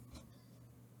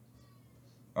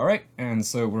All right, and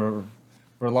so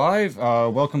we're live.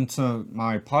 Welcome to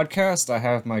my podcast. I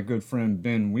have my good friend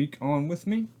Ben Week on with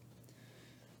me.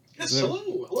 Yes, So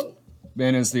hello, hello.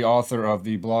 Ben is the author of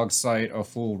the blog site A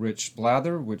Full Rich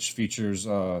Blather, which features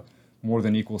more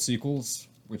than equal sequels,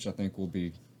 which I think we'll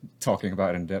be talking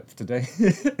about in depth today.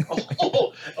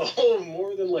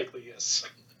 More than likely, yes.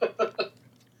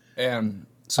 And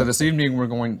so this evening we're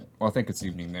going. Well, I think it's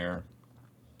evening there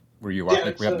where you are. I Yeah,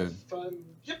 think we it's have the fun.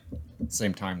 Yep.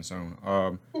 same time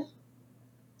zone.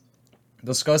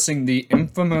 Discussing the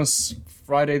infamous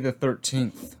Friday the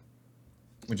 13th.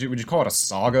 Would you call it a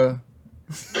saga?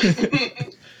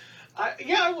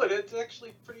 Yeah, I would. It's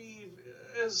actually pretty,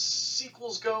 as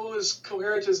sequels go, as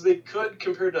coherent as they could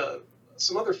compared to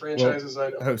some other Well, franchises I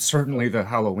know. certainly But, the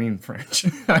Halloween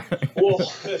franchise.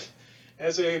 well,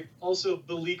 as a also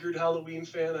beleaguered Halloween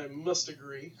fan, I must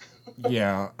agree.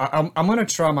 Yeah, I'm gonna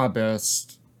try my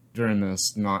best during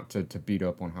this not to beat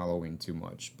up on Halloween too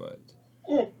much, but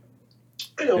Mm,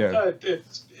 I know yeah,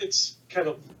 it's kind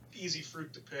of easy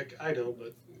fruit to pick. I know,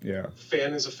 but yeah.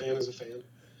 fan is a fan is a fan.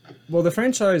 Well, the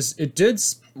franchise it did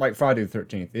like Friday the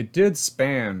 13th. It did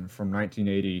span from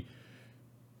 1980,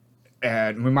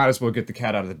 and we might as well get the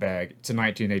cat out of the bag to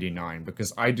 1989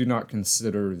 because I do not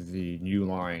consider the New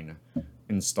Line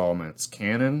installments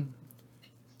canon.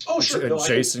 Oh, sure. No, I can.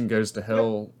 Jason Goes to Yep.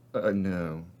 Hell.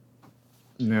 No,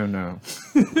 no, no.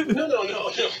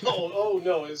 No. Oh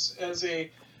no. As a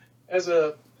as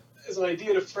an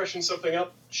idea to freshen something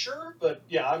up, sure. But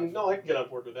yeah, I can get on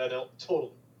board with that.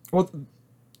 Totally. Well,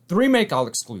 the remake I'll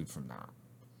exclude from that.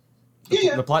 The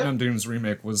Yeah. Platinum Dunes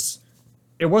remake was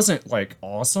it wasn't like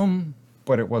awesome,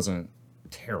 but it wasn't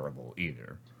terrible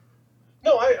either.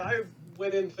 No, I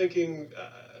went in thinking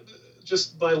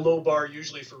just my low bar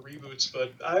usually for reboots,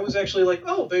 but I was actually like,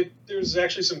 oh, there's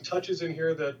actually some touches in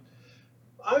here that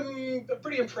I'm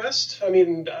pretty impressed. I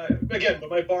mean, again, but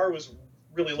my bar was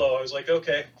really low. I was like,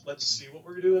 okay, let's see what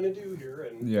we're going to do here,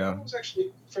 and Yeah. it was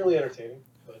actually fairly entertaining.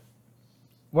 But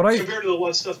What I compared to the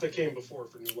one stuff that came before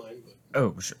for New Line, but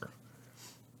oh sure.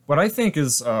 What I think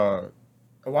is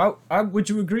well, would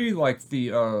you agree like the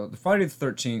Friday the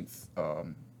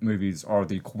 13th movies are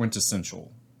the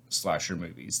quintessential slasher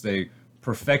movies. They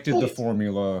perfected oh the yes,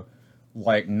 formula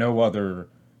like no other.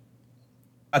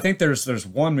 I think there's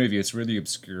one movie it's really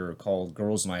obscure called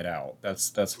Girls Night Out.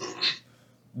 That's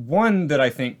one that I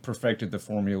think perfected the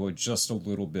formula just a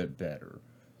little bit better.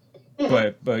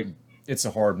 But it's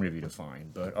a hard movie to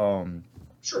find.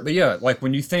 sure. But yeah, like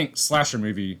when you think slasher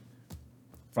movie,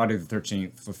 Friday the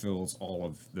 13th fulfills all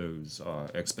of those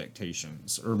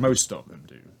expectations, or most of them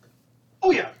do. Oh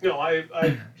yeah, no,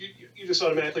 you just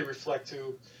automatically reflect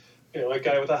to, a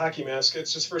guy with a hockey mask.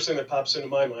 It's just the first thing that pops into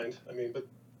my mind. I mean, but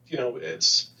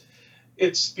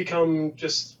it's become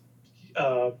just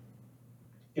uh,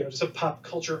 just a pop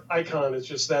culture icon. It's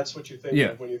just that's what you think Yeah.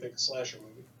 of when you think of slasher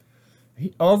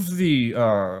movie. Of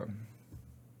the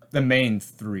main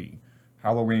three,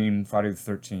 Halloween, Friday the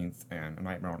 13th, and A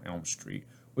Nightmare on Elm Street,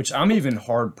 which I'm even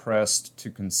hard pressed to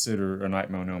consider A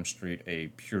Nightmare on Elm Street a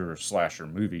pure slasher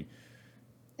movie.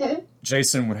 Mhm.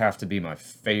 Jason would have to be my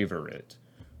favorite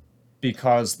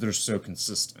because they're so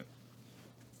consistent. Uh,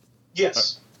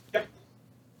 Yes. Yep.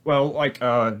 well, like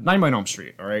Nightmare on Elm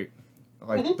Street, all right.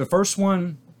 Like Hmm. the first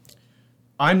one,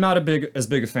 I'm not as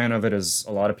big a fan of it as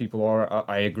a lot of people are.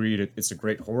 I agree it's a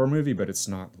great horror movie, but it's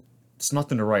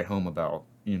nothing to write home about,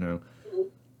 you know.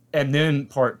 And then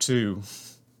part two,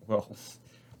 well,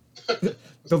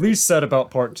 the least said about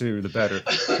part two, the better.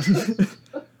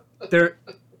 there,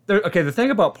 okay. The thing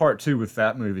about part two with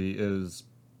that movie is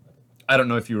I don't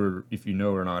know if you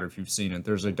know or not, or if you've seen it.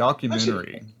 I've seen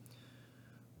it.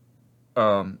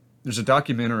 There's a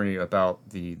documentary about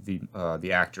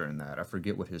the actor in that. I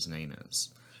forget what his name is,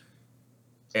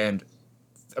 and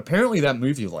apparently that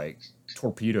movie like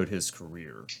torpedoed his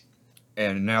career,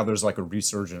 and now there's like a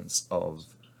resurgence of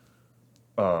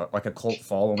like a cult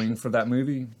following for that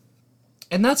movie,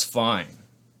 and that's fine,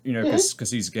 you know, Hmm. because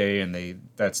he's gay and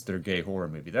that's their gay horror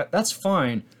movie. That's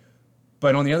fine,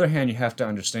 but on the other hand, you have to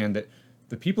understand that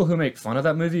the people who make fun of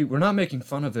that movie, we're not making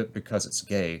fun of it because it's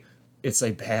gay. It's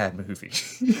a bad movie.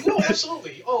 No,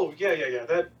 absolutely. Oh yeah.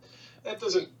 That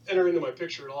doesn't enter into my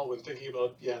picture at all when thinking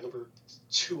about number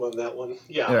two on that one.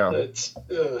 Yeah, Yeah. it's.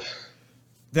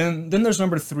 Then there's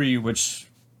number three, which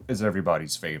is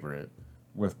everybody's favorite,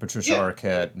 with Patricia Yeah.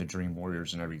 Arquette and the Dream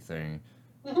Warriors and everything.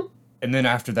 Mhm. And then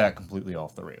after that, completely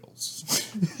off the rails.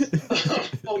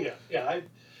 Oh yeah.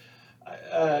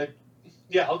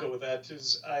 Yeah, I'll go with that.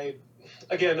 Is I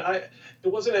again I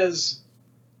it wasn't as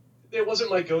it wasn't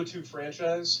my go-to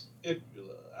franchise.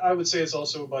 I would say it's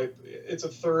also it's a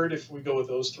third if we go with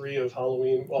those three of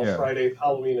Halloween, well, Yeah. Friday,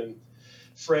 Halloween, and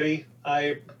Freddy.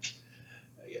 I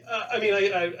mean,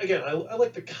 I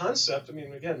like the concept. I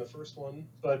mean, again, the first one,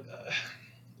 but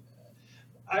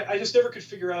I just never could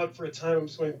figure out for a time. I'm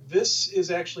just going, this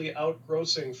is actually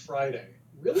outgrossing Friday.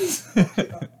 Really? Okay,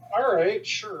 all right,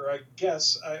 sure, I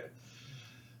guess.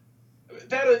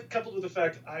 That coupled with the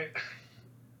fact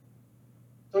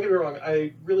don't get me wrong,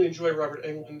 I really enjoy Robert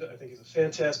Englund. I think he's a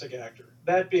fantastic actor.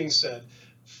 That being said,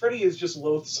 Freddy is just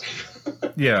loathsome.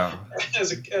 Yeah.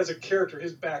 as a character,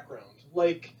 his background,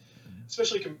 like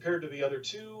especially compared to the other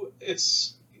two,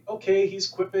 it's okay. He's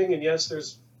quipping, and yes,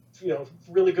 there's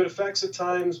really good effects at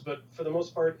times, but for the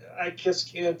most part, I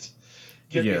just can't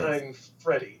get behind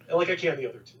Freddy like I can the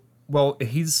other two. Well,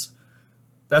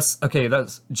 that's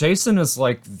Jason is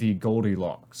like the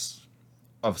Goldilocks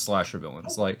of slasher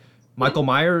villains. Like Michael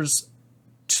Myers,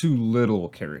 too little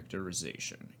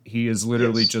characterization. He is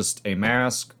literally just a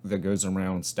mask that goes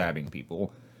around stabbing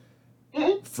people.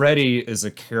 Mm-hmm. Freddy is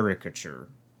a caricature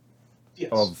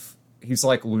Yes. He's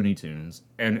like Looney Tunes,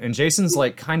 and Jason's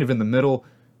like kind of in the middle.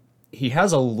 He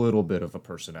has a little bit of a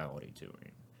personality to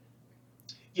him.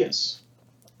 Yes.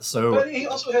 So, but he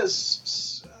also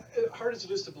has, hard as it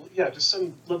is to believe, just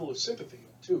some level of sympathy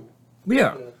too.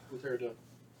 Yeah. Compared to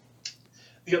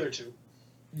the other two.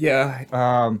 Yeah.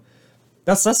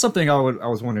 That's something I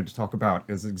was wanting to talk about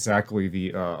is exactly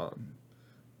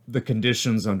the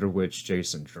conditions under which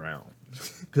Jason drowned,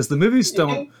 because the movies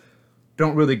don't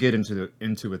really get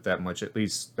into it that much, at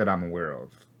least that I'm aware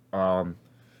of.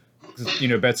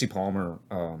 Betsy Palmer,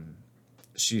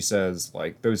 she says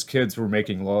like those kids were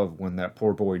making love when that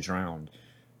poor boy drowned.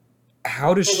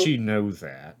 How does she know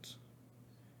that?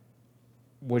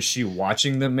 Was she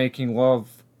watching them making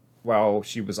love while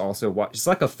she was also watching? It's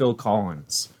like a Phil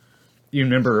Collins. You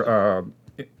remember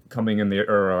coming in the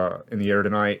air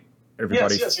tonight?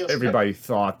 Everybody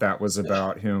thought that was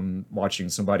about him watching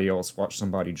somebody else watch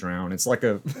somebody drown. It's like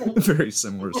a very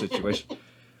similar situation.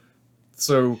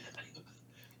 So,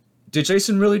 did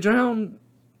Jason really drown?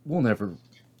 We'll never.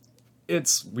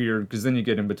 It's weird because then you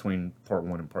get in between part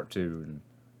 1 and part 2. And...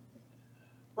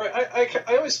 Right.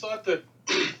 I always thought that,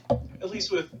 at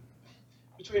least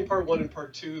between part 1 and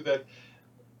part 2, that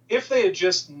if they had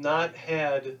just not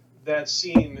had that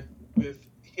scene with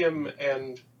him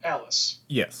and Alice.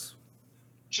 Yes.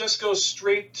 Just go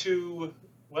straight to,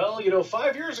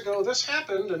 5 years ago this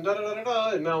happened, and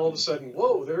da-da-da-da-da, and now all of a sudden,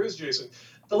 whoa, there is Jason.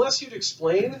 The less you'd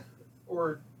explain,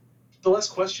 or the less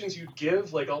questions you'd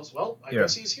give, like, I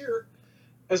guess he's here,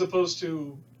 as opposed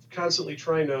to constantly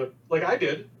trying to, like I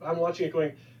did, I'm watching it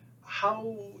going,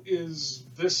 how is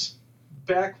this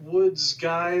backwoods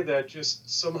guy that just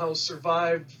somehow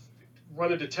survived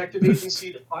run a detective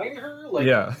agency to find her? Like,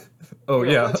 yeah. Oh,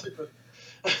 yeah.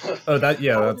 Oh, that,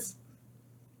 yeah, that's...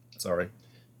 Sorry.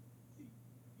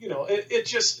 It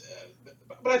just...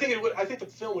 But I think the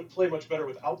film would play much better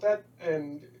without that,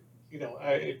 and,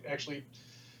 it actually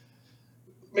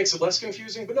makes it less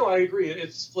confusing. But no, I agree.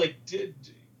 It's like,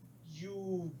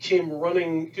 you came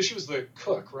running... Because she was the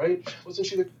cook, right?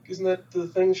 Isn't that the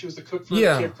thing? She was the cook for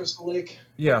Camp Crystal Lake?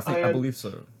 Yeah, I believe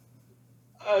so.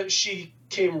 She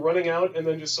came running out and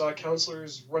then just saw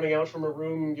counselors running out from a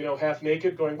room, half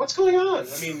naked, going, "What's going on?"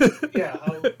 I mean,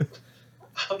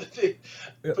 how did they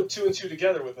put 2 and 2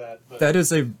 together with that? But... That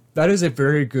is a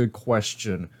very good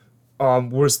question.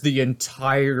 Was the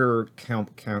entire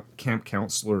camp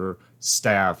counselor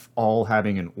staff all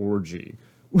having an orgy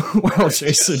while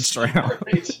Jason drowned?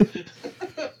 Right.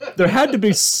 There had to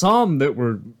be some that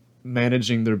were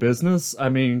managing their business. I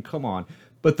mean, come on.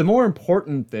 But the more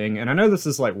important thing, and I know this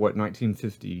is like,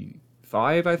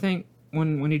 1955, I think,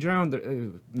 when he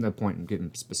drowned? No point in getting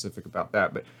specific about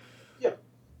that, but... Yeah.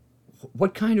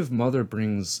 What kind of mother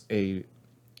brings I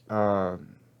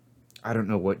don't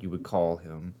know what you would call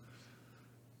him.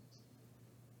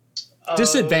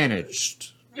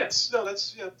 Disadvantaged. Yes. No,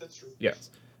 that's true. Yes.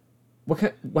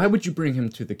 Why would you bring him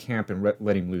to the camp and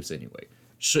let him loose anyway?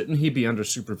 Shouldn't he be under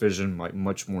supervision, like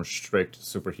much more strict,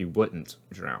 so that he wouldn't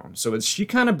drown? So she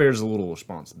kind of bears a little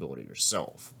responsibility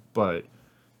herself, but...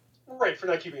 Right, for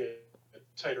not keeping a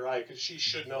tighter eye, because she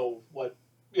should know what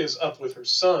is up with her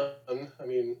son. I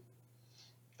mean,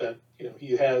 that,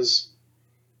 he has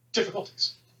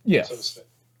difficulties. Yes. So to speak.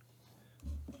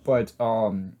 But,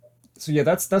 so yeah,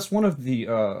 that's one of the,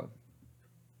 I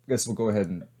guess we'll go ahead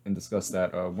and discuss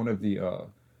that. One of the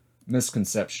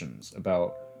misconceptions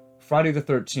about Friday the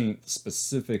 13th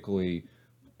specifically,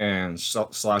 and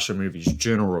slasher movies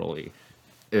generally,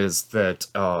 is that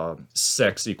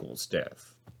sex equals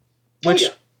death. Which,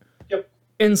 Yep.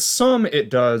 in some it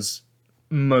does,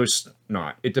 Most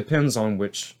not. It depends on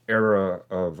which era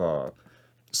of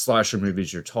slasher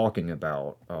movies you're talking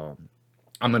about.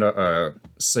 I'm gonna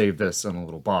save this in a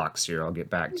little box here. I'll get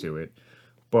back to it,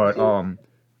 but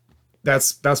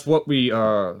that's what we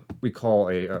call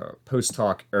a post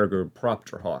hoc ergo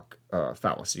propter hoc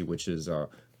fallacy, which is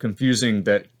confusing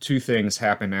that two things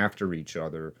happen after each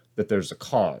other. That there's a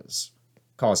cause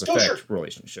Oh, sure. effect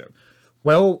relationship.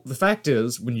 Well, the fact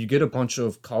is, when you get a bunch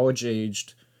of college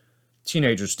aged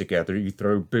teenagers together, you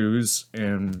throw booze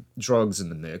and drugs in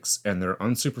the mix, and they're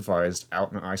unsupervised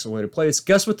out in an isolated place.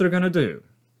 Guess what they're gonna do?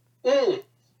 Mm.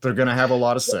 They're gonna have a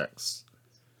lot of sex.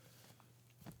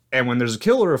 And when there's a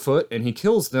killer afoot and he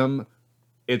kills them,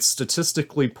 it's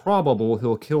statistically probable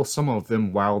he'll kill some of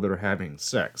them while they're having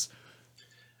sex.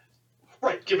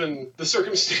 Right, given the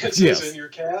circumstances Yes. in your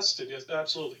cast, and yes,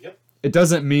 absolutely, yep. It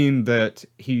doesn't mean that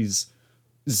he's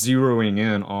zeroing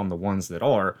in on the ones that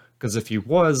are, because if he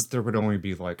was, there would only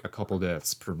be like a couple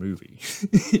deaths per movie,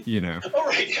 you know? All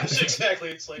right, yes, exactly.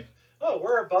 It's like, oh,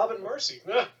 where are Bob and Marcy?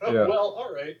 Oh, Yeah. well,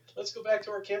 all right, let's go back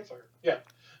to our campfire. Yeah.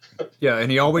 Yeah,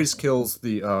 and he always kills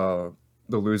the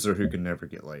loser who can never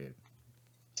get laid.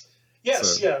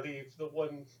 Yes, So- yeah, the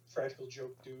one practical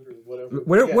joke dude or whatever.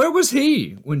 Where was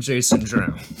he when Jason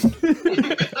drowned?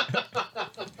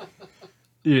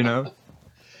 You know?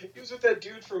 He was with that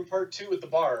dude from part 2 at the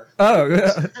bar. Oh,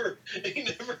 yeah. He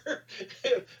never.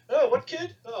 Oh, what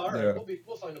kid? Oh, all right, Yeah.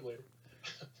 we'll find him later.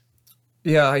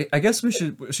 Yeah, I guess we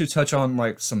should touch on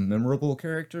like some memorable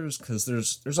characters because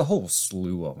there's a whole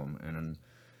slew of them, and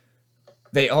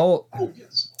they all. Oh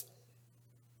yes.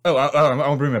 Oh,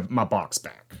 I'll bring my box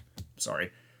back.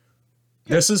 Sorry.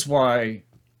 This is why,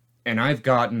 and I've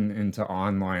gotten into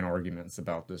online arguments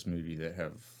about this movie that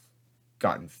have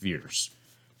gotten fierce.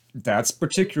 That's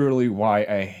particularly why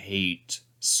I hate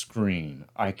Scream.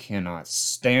 I cannot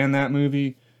stand that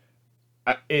movie.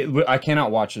 I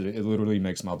cannot watch it. It literally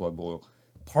makes my blood boil.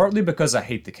 Partly because I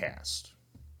hate the cast.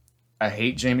 I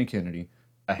hate Jamie Kennedy.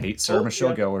 I hate Sarah Michelle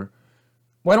yeah. Gellar.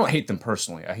 Well, I don't hate them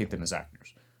personally. I hate them as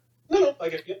actors. No, I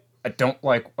get you. I don't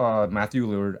like Matthew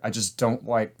Lillard. I just don't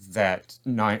like that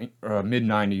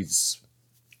mid-90s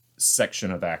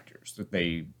section of actors that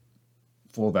they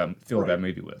fill that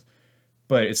movie with.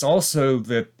 But it's also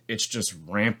that it's just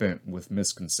rampant with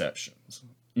misconceptions,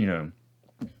 you know.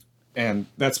 And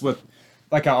that's what,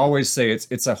 like I always say,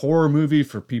 it's a horror movie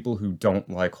for people who don't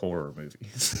like horror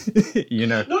movies, you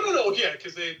know. No, yeah,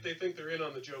 because they think they're in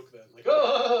on the joke then. Like,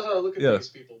 oh, look at Yeah. these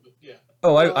people. But yeah.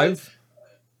 Oh, Well,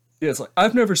 yeah, it's like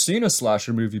I've never seen a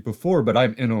slasher movie before, but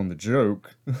I'm in on the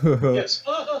joke. Yes.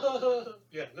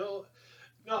 Yeah, no,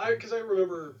 because I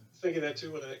remember thinking that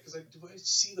too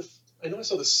I know I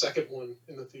saw the second one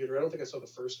in the theater. I don't think I saw the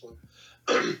first one.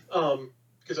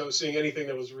 Because I was seeing anything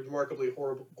that was remarkably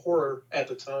horror at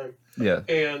the time. Yeah.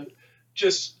 And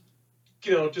just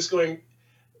going,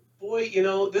 boy,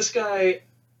 this guy,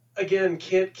 again,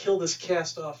 can't kill this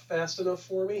cast off fast enough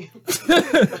for me.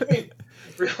 I mean,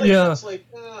 really? Yeah. It's like,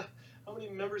 how many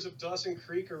members of Dawson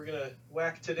Creek are we going to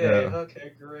whack today? Yeah.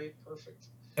 Okay, great, perfect.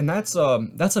 And that's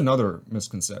another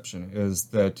misconception is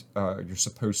that you're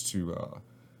supposed to,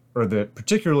 or that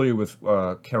particularly with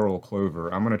Carol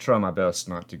Clover, I'm going to try my best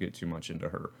not to get too much into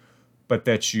her, but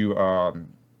that you, a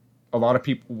lot of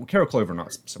people, Carol Clover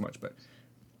not so much, but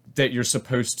that you're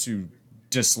supposed to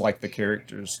dislike the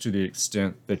characters to the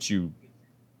extent that you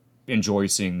enjoy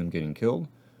seeing them getting killed.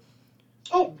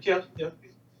 Oh, yeah.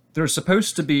 They're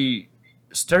supposed to be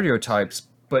stereotypes,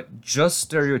 but just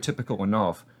stereotypical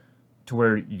enough to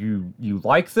where you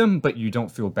like them, but you don't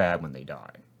feel bad when they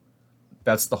die.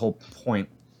 That's the whole point.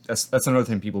 That's another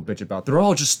thing people bitch about. They're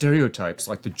all just stereotypes,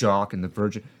 like the jock and the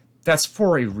virgin. That's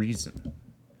for a reason.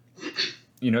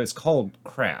 You know, it's called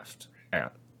craft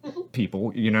at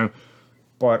people, you know.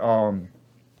 But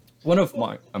one of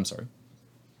my, I'm sorry.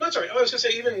 No, sorry. I was going to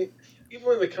say, even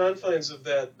in the confines of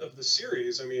the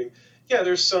series, I mean, yeah,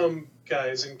 there's some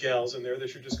guys and gals in there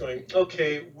that you're just going,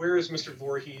 okay, where is Mr.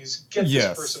 Voorhees? Get Yes.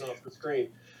 this person off the screen.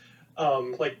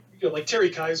 Like Terry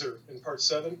Kaiser in Part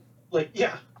 7. Like,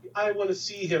 yeah, I want to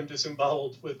see him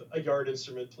disemboweled with a yard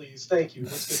instrument, please. Thank you.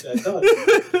 Let's get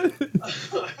that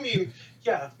done. I mean,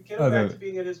 yeah, get him back to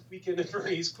being at his weekend at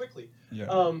Bernie's quickly.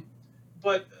 Yeah.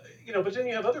 But then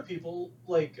you have other people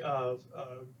like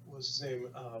what's his name?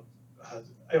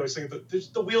 I always think of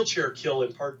the wheelchair kill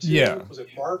in Part 2. Yeah. Was it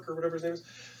Mark or whatever his name is?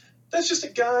 That's just a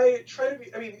guy trying to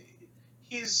be. I mean,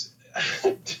 he's.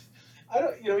 I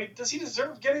don't. Does he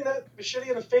deserve getting that machete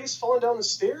in the face, falling down the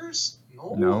stairs?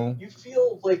 No. You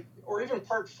feel like, or even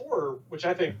Part 4, which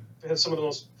I think has some of the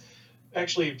most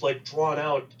actually like drawn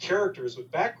out characters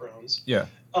with backgrounds. Yeah.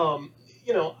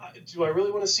 do I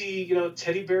really want to see,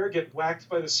 Teddy Bear get whacked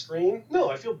by the screen? No,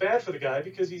 I feel bad for the guy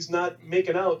because he's not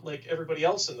making out like everybody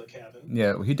else in the cabin.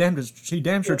 Yeah, well, he damn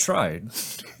sure Yeah. tried.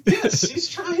 Yes, he's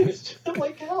trying his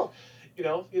like hell.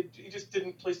 He just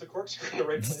didn't place the corkscrew in the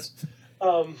right place.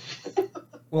 Um,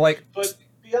 Well, like, but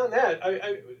beyond that,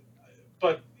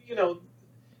 but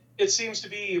it seems to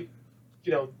be,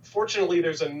 fortunately,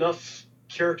 there's enough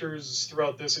characters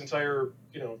throughout this entire,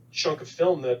 chunk of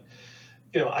film that,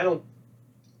 I don't,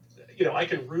 I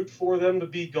can root for them to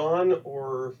be gone,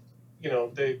 or,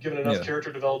 they've given enough yeah.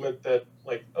 character development that,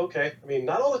 like, okay, I mean,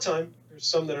 not all the time. There's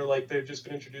some that are like they've just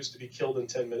been introduced to be killed in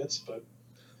 10 minutes, but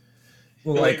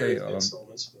Well, in like later a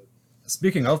installments. But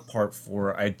speaking of Part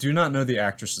 4, I do not know the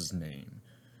actress's name,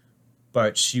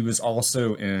 but she was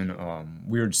also in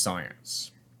Weird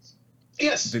Science.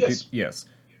 yes, yes, Yes.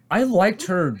 I liked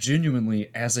her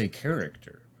genuinely as a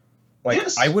character. Like,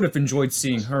 yes. I would have enjoyed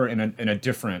seeing her in a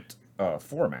different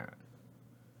format.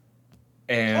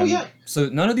 And Oh, yeah. so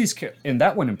none of these, in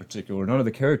that one in particular, none of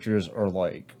the characters are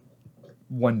like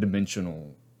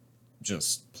one-dimensional,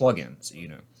 just plugins.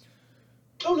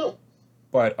 Oh no.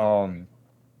 But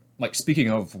like speaking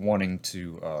of wanting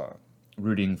to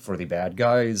rooting for the bad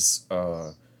guys,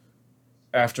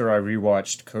 after I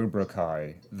rewatched Cobra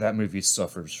Kai, that movie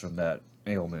suffers from that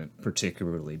ailment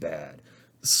particularly bad.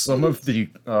 Some of the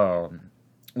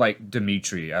like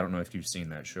Dimitri, I don't know if you've seen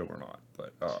that show or not,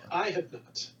 but I have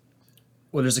not.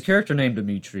 well, there's a character named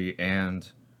Dimitri, and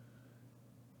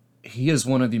he is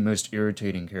one of the most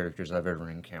irritating characters I've ever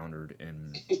encountered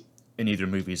in either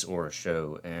movies or a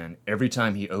show. And every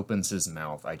time he opens his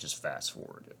mouth, I just fast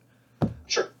forward it.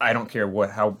 Sure. I don't care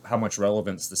how much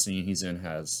relevance the scene he's in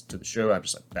has to the show. I'm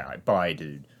just like, bye,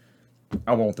 dude.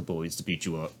 I want the bullies to beat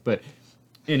you up. But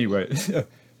anyway,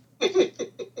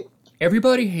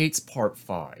 everybody hates Part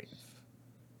 5,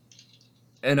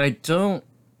 and I don't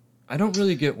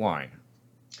really get why.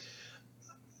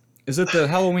 Is it the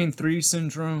Halloween 3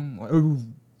 syndrome? Like, oh,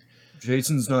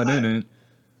 Jason's not in it.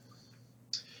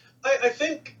 I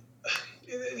think,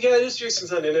 yeah, it is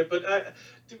Jason's not in it, but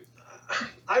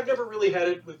I've never really had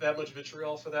it with that much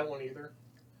vitriol for that one either.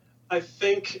 I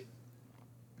think,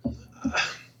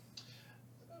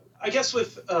 I guess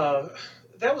with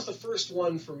that was the first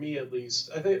one for me at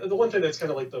least. I think the one thing that's kind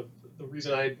of like the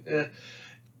reason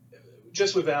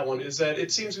just with that one is that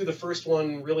it seems to be the first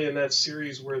one really in that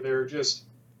series where there are just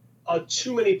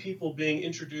too many people being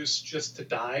introduced just to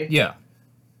die. Yeah.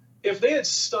 If they had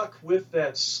stuck with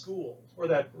that school or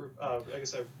that, I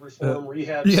guess that reform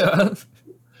rehab, Yeah.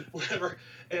 whatever,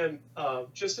 and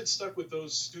just had stuck with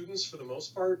those students for the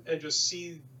most part, and just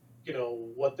see,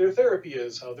 what their therapy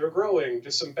is, how they're growing,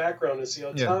 just some background, and see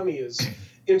how Yeah. Tommy is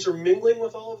intermingling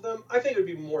with all of them, I think it would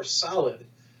be more solid.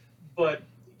 But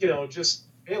just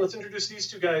hey, let's introduce these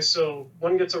two guys. So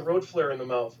one gets a road flare in the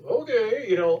mouth.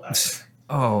 Okay,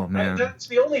 Oh man. that's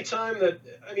the only time that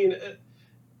I mean.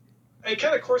 It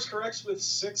kind of course corrects with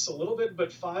 6 a little bit,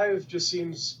 but 5 just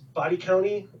seems body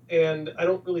county, and I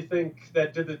don't really think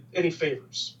that did it any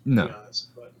favors. No. To be honest,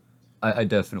 but I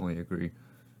definitely agree.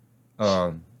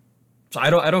 So I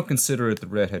don't consider it the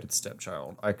redheaded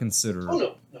stepchild. I consider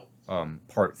oh no.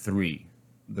 Part 3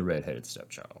 the redheaded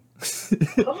stepchild.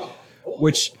 Oh.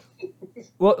 Which,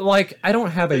 well, like I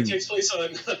don't have a It takes place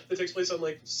on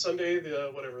like Sunday,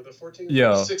 the 14th,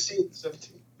 Yeah. 16th,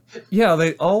 17th. yeah,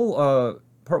 they all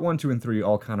Part 1, 2, and 3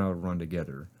 all kind of run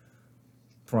together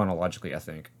chronologically, I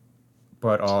think.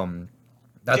 But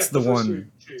that's Yeah, the first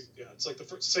one. three, yeah, it's like the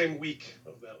same week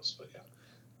of those, but yeah.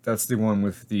 That's the one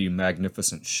with the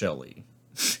magnificent Shelley.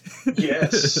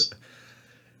 Yes.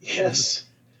 Yes.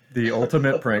 The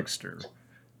ultimate prankster.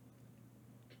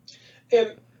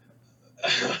 And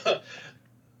all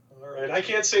right, I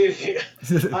can't say anything.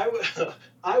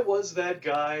 I was that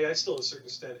guy. I still, to a certain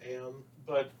extent, am.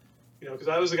 But because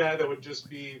I was the guy that would just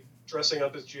be dressing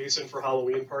up as Jason for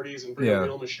Halloween parties and bring Yeah. a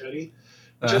real machete,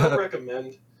 which I don't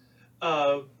recommend.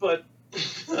 But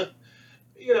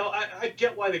I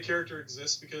get why the character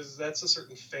exists because that's a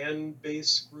certain fan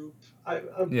base group.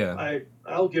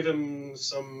 I'll give him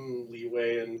some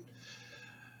leeway, and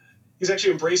he's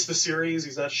actually embraced the series.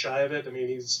 He's not shy of it. I mean,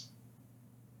 he's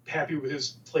happy with his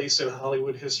place in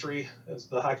Hollywood history as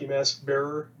the hockey mask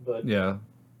bearer. But Yeah.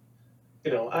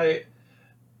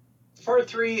 Part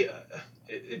 3,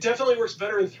 it definitely works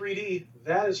better in 3D.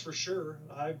 That is for sure.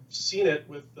 I've seen it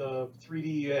with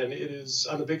 3D, and it is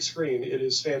on the big screen. It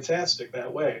is fantastic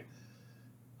that way.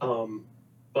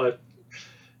 But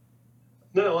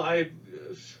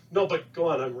but go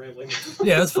on. I'm rambling.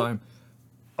 Yeah, that's fine.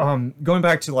 Going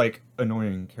back to like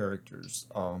annoying characters.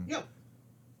 Yeah.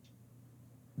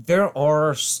 There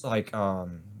are like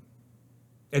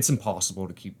it's impossible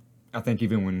to keep. I think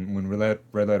even when Red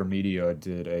Letter Media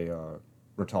did a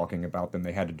were talking about them,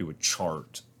 they had to do a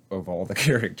chart of all the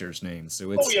characters' names. So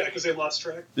Oh it's yeah, because they lost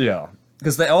track. yeah,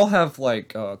 because they all have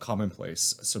like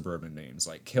commonplace suburban names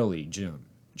like Kelly, Jim,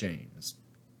 James.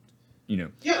 You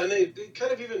know. Yeah, and they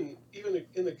kind of even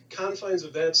in the confines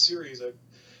of that series,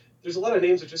 there's a lot of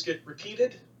names that just get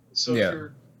repeated. So if Yeah.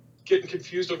 you're getting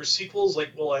confused over sequels, like,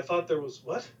 well, I thought there was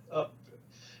what?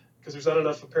 Because there's not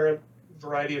enough apparent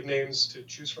variety of names to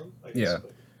choose from, I guess. Yeah.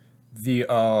 But The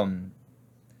um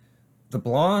the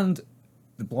blonde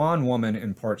the blonde woman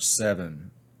in part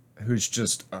 7 who's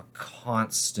just a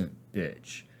constant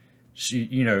bitch. She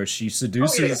oh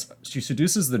yeah,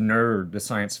 seduces the nerd, the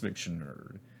science fiction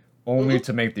nerd, only hmm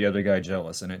to make the other guy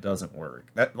jealous, and it doesn't work.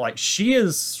 That like she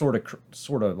is sort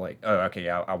of like, oh, okay,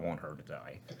 I want her to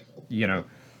die, you know.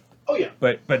 oh yeah,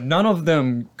 But none of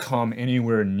them come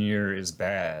anywhere near as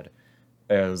bad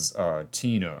as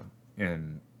Tina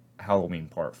in Halloween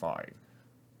Part 5.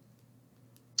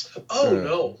 oh Uh,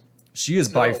 no, she is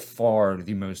by no, far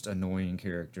the most annoying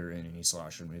character in any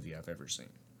slasher movie I've ever seen,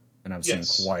 and I've seen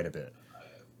yes, quite a bit.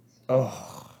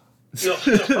 Oh, no,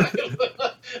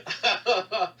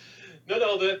 no,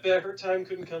 no. That her time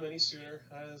couldn't come any sooner.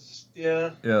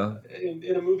 Yeah, yeah,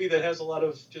 in a movie that has a lot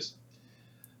of just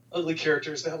ugly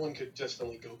characters, that one could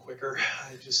definitely go quicker.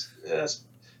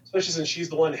 Especially since she's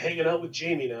the one hanging out with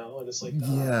Jamie now, and it's like, we're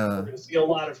yeah, gonna see a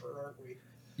lot of her, aren't we?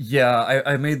 yeah.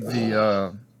 I made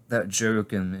the that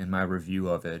joke in my review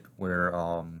of it where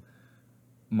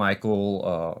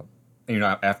Michael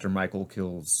after Michael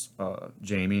kills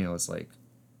Jamie, I was like,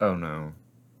 oh no,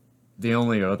 the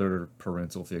only other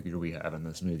parental figure we have in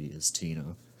this movie is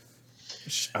Tina.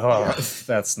 Oh, Yeah,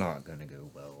 that's not gonna go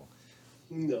well.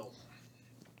 no,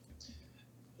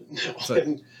 no, So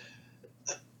and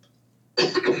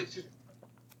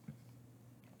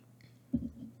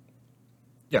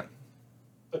yeah,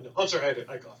 but no, I'm sorry,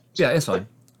 I coughed. I'm yeah, sorry. it's fine.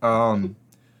 Um,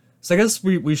 so I guess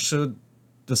we should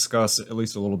discuss at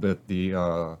least a little bit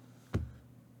the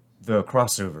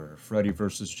crossover Freddy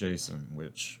versus Jason,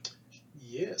 which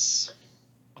Yes.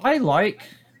 I like.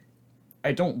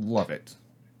 I don't love it.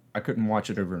 I couldn't watch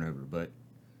it over and over, but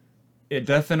it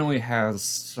definitely has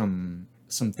some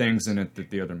things in it that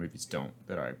the other movies don't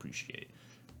that I appreciate.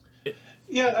 It,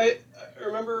 Yeah, I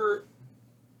remember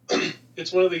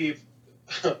it's one of the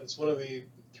it's one of the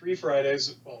three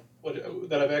Fridays, well,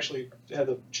 that I've actually had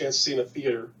the chance to see in a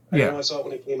theater. I yeah, know I saw it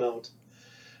when it came out,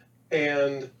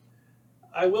 and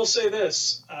I will say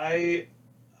this: I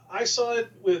saw it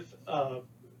with it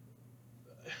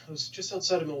was just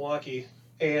outside of Milwaukee,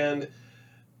 and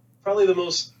probably the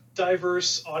most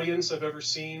diverse audience I've ever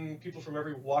seen. People from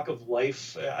every walk of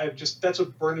life. I just that's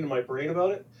what burned into my brain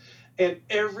about it, and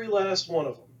every last one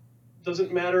of them.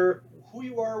 Doesn't matter who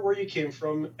you are, where you came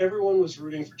from. Everyone was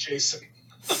rooting for Jason.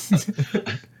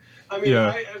 I mean, yeah,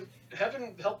 I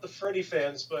haven't helped the Freddy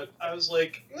fans, but I was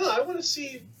like, no, I want to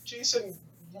see Jason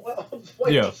wipe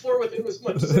yeah, the floor with him as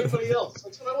much as anybody else.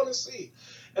 That's what I want to see.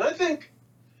 And I think,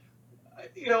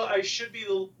 I should be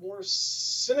the more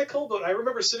cynical, but I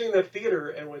remember sitting in that theater,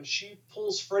 and when she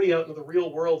pulls Freddy out into the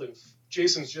real world, and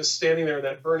Jason's just standing there in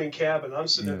that burning cabin, I'm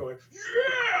sitting there yeah, going,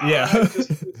 yeah, yeah, just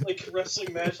it's like a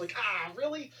wrestling match, like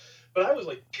really? But I was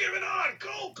like, give it on,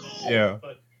 go, go! yeah.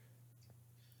 But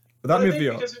But that I think movie,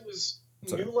 because it was I'm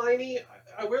sorry. new liney,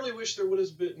 I really wish there would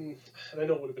have been, and I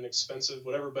know it would have been expensive,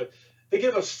 whatever, but they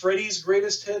give a Freddy's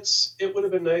greatest hits. It would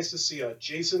have been nice to see a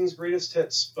Jason's greatest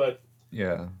hits, but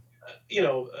Yeah, you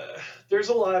know, there's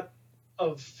a lot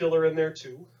of filler in there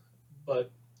too. But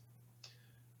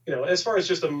as far as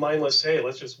just a mindless, hey,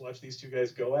 let's just watch these two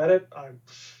guys go at it, I'm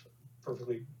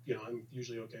perfectly, I'm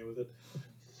usually okay with it.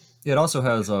 yeah. It also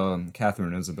has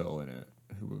Catherine Isabel in it,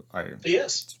 who I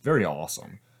Yes. it's very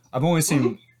awesome. I've only Hmm.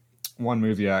 seen one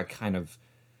movie I kind of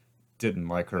didn't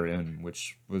like her in,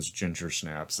 which was Ginger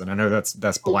Snaps, and I know that's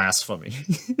blasphemy.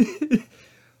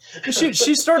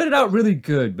 She started out really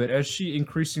good, but as she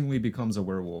increasingly becomes a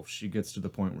werewolf, she gets to the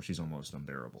point where she's almost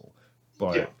unbearable. Yeah.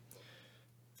 But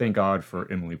thank God for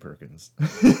Emily Perkins.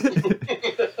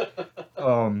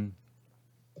 um,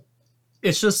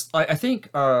 it's just I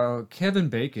think Kevin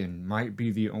Bacon might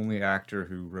be the only actor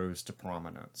who rose to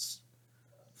prominence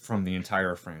from the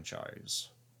entire franchise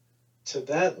To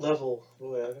that level,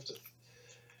 boy, I have to.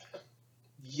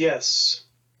 Yes.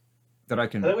 And that I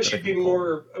can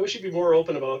recall. I wish he'd be more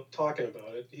open about talking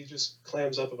about it. He just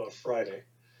clams up about Friday.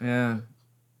 Yeah,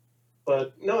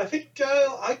 But no, I think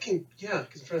I can. Yeah,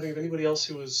 because I'm trying to think of anybody else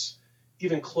who was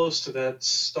even close to that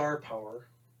star power.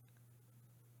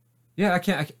 yeah.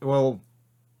 Well,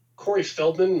 Corey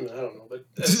Feldman, I don't know, but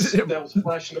that was a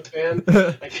flash in the pan,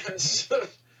 I guess.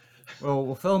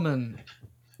 Well, Feldman.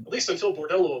 At least until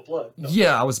Bordello of Blood. No.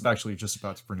 Yeah, I was actually just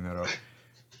about to bring that up.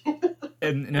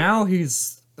 And now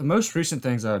he's the most recent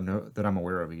things I know that I'm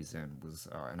aware of he's in was,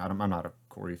 and I'm not a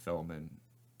Corey Feldman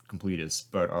completist,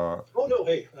 but Oh no,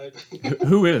 hey.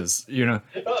 who is, you know,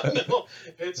 No,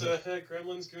 it's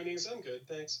Gremlins, Goonies. I'm good,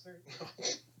 thanks.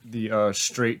 the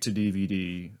straight to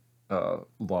DVD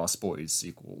Lost Boys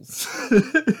sequels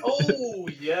Oh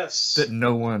yes. that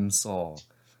no one saw.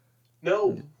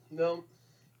 No, no.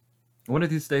 One of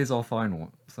these days I'll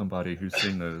find somebody who's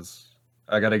seen those.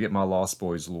 I gotta get my Lost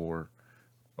Boys lore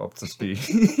up to speed.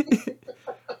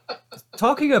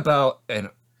 Talking about an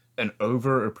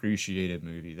overappreciated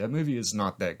movie. That movie is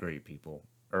not that great, people.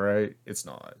 All right, it's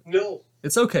not. No.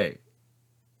 It's okay.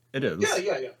 It is.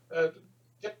 Yeah. Yep.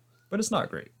 But it's not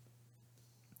great.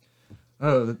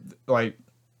 Oh, like,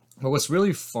 but what's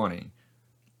really funny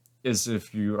is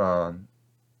if you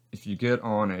get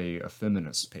on a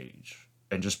feminist page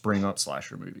and just bring up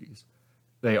slasher movies,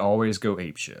 they always go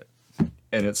ape shit,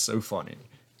 and it's so funny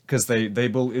because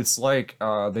it's like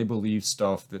they believe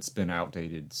stuff that's been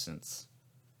outdated since,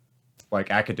 like,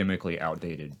 academically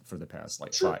outdated for the past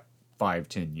like Sure.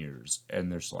 5-10 years,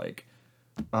 and there's like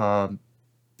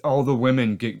all the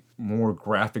women get more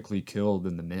graphically killed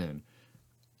than the men.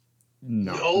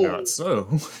 No. Not so.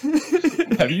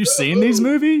 Have you seen these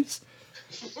movies?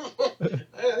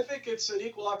 I think it's an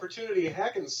equal opportunity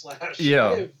hack and slash. Yeah.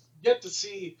 I have yet to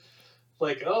see,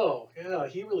 like, oh yeah,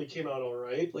 he really came out all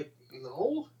right. Like,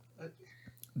 no.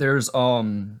 There's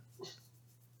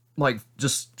like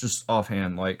just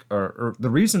offhand, like, or the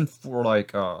reason for,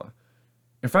 like, and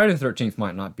Friday the 13th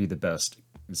might not be the best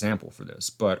example for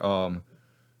this, but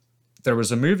there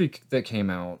was a movie that came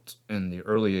out in the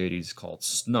early 80s called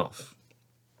Snuff.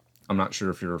 I'm not sure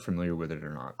if you're familiar with it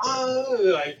or not.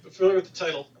 I'm familiar with the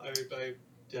title. I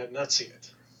have not seen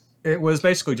it. It was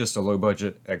basically just a low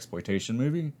budget exploitation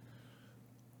movie,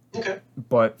 Okay.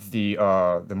 but the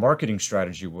marketing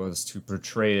strategy was to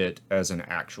portray it as an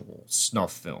actual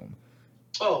snuff film,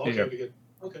 Oh, okay, Yeah. we good.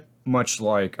 Okay. much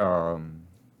like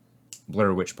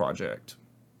Blair Witch Project.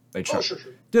 They Oh, sure.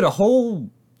 did a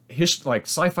whole like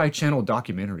Sci-Fi Channel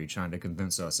documentary trying to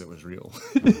convince us it was real.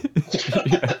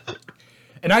 Yeah.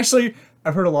 And actually,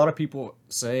 I've heard a lot of people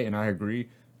say, and I agree,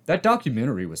 that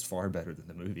documentary was far better than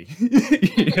the movie.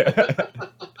 Yeah.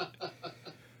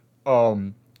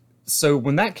 So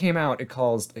when that came out, it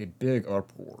caused a big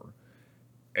uproar,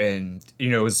 and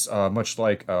it was much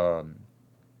like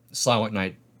Silent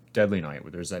Night, Deadly Night,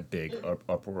 where there's that big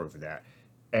uproar over that,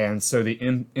 and so the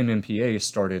NMPA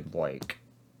started, like,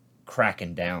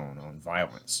 cracking down on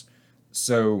violence.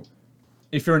 So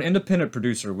if you're an independent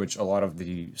producer, which a lot of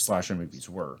the slasher movies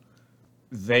were,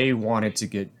 they wanted to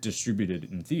get distributed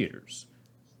in theaters.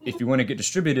 If you want to get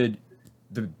distributed,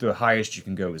 the highest you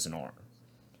can go is an R.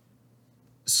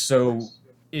 So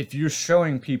if you're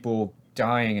showing people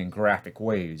dying in graphic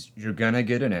ways, you're going to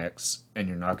get an X, and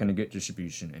you're not going to get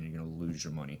distribution, and you're going to lose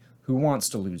your money. Who wants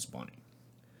to lose money?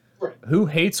 Right. Who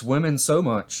hates women so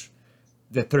much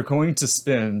that they're going to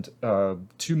spend $2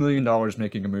 million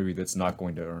making a movie that's not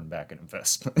going to earn back an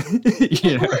investment?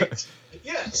 You know? Right.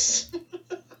 Yes.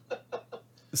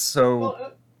 So,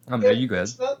 Well, yeah, you go ahead.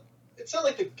 It's not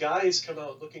like the guys come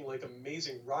out looking like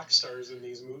amazing rock stars in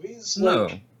these movies. No.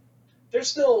 Like,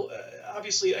 there's no,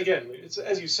 obviously, again, it's,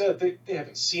 as you said, they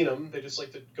haven't seen them. They just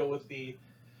like to go with the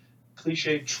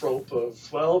cliched trope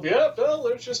of, well, yeah, well,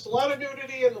 there's just a lot of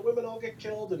nudity and the women all get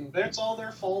killed and that's all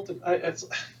their fault. And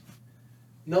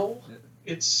no,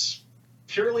 it's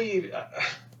purely,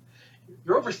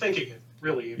 you're overthinking it,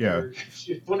 really. Yeah. If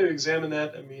you want to examine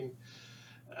that, I mean,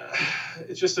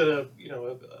 it's just an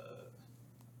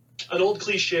old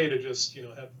cliche to just,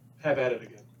 have at it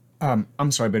again.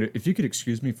 I'm sorry, but if you could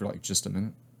excuse me for, like, just a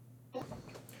minute. All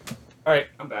right,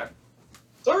 I'm back.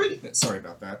 Sorry. Sorry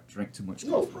about that. Drank too much.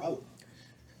 No problem.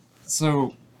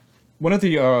 So, one of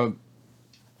the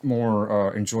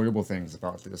more enjoyable things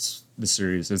about this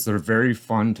series is they're very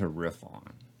fun to riff on.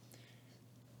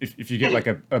 If you get, like,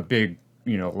 a big,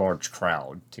 large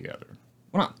crowd together.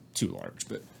 Well, not too large,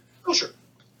 but... Oh, sure.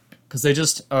 Because they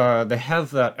just, they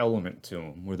have that element to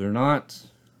them where they're not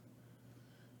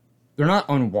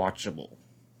unwatchable,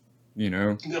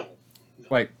 No.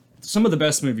 Like, some of the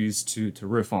best movies to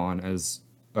riff on as,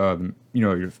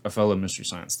 you're a fellow Mystery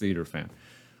Science Theater fan,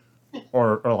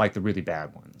 are like the really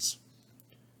bad ones.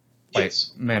 Like,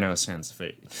 Yes. Manos Hands of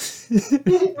Fate.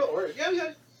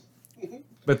 Yeah.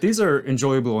 But these are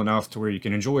enjoyable enough to where you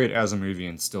can enjoy it as a movie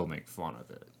and still make fun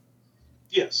of it.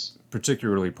 Yes.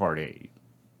 Particularly Part 8,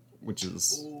 which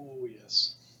is... Oh,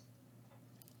 yes.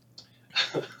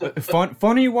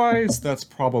 Funny-wise, that's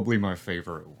probably my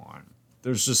favorite one.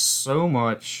 there's just so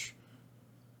much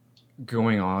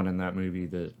going on in that movie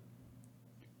that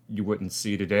you wouldn't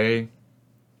see today.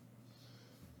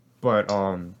 But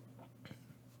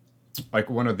like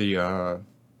one of the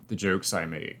jokes I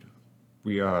made,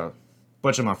 we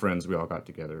bunch of my friends, we all got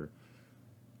together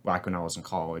back when I was in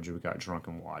college. We got drunk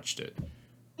and watched it,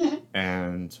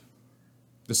 and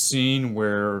the scene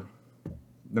where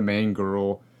the main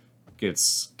girl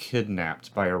gets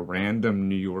kidnapped by a random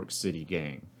New York City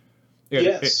gang.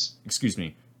 Yes. Excuse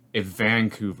me, a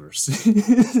Vancouver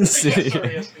Yeah, city.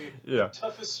 sorry, yes, the Yeah.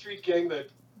 toughest street gang that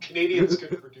Canadians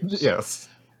could produce. Yes.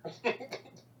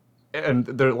 And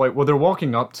they're like, well, they're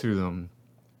walking up to them,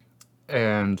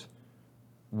 and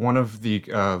one of the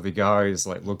guys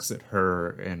like looks at her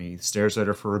and he stares at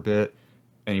her for a bit,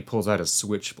 and he pulls out a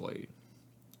switchblade,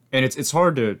 and it's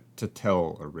hard to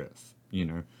tell a riff, you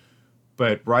know.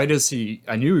 But right as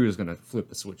I knew he was gonna flip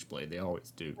the switchblade. They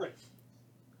always do. Right.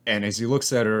 And as he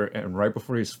looks at her, and right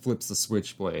before he flips the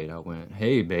switchblade, I went,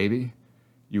 "Hey, baby,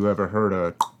 you ever heard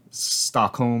of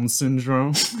Stockholm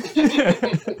syndrome?"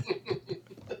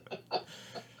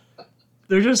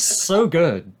 They're just so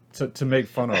good to make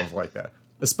fun of like that,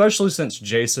 especially since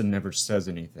Jason never says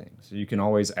anything, so you can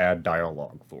always add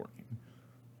dialogue for him.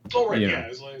 Oh, right, You yeah, know.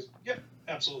 as long as, yeah,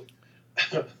 absolutely.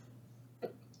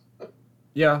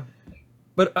 Yeah,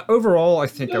 but overall, I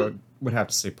think I would have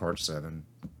to say Part 7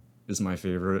 is my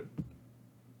favorite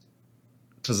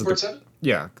because of Part the 7?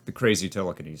 yeah the crazy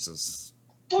telekinesis.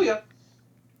 Oh, yeah.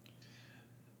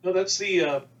 No, that's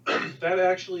the, that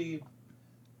actually,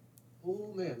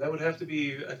 oh man, that would have to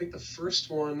be, I think, the first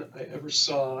one I ever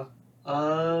saw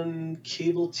on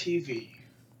cable TV.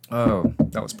 Oh,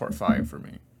 that was Part 5 for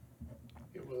me.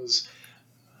 It was,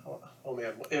 oh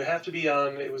man, it would have to be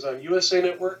on, it was on USA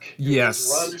Network. It Yes.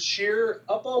 was Rhonda Shear,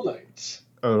 Up All Night.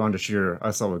 Oh, Rhonda Shear.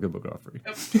 I saw a Gilbert Godfrey.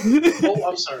 Oh,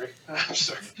 I'm sorry. I'm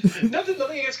sorry. Nothing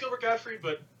against Gilbert Gottfried,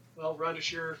 but, well, Rhonda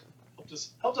Shear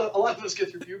helped a lot of us get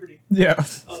through puberty. Yeah.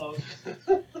 Um,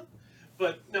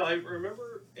 but no, I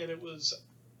remember, and it was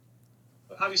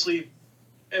obviously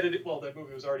edited. Well, that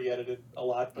movie was already edited a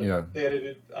lot, but Yeah. they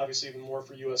edited obviously even more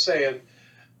for USA. And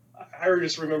I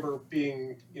just remember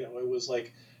being, it was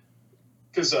like,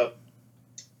 because I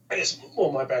guess,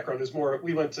 well, my background is more.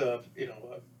 We went to,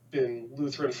 been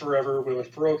Lutheran forever. We went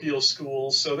to parochial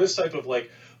school, so this type of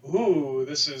like, ooh,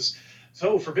 this is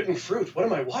so forbidden fruit. What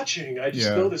am I watching? I just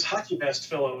Yeah. know this hockey masked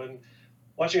fellow, and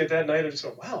watching it that night, I just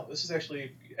go, wow, this is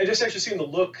actually. I just actually seeing the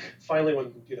look finally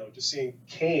when just seeing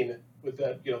Kane with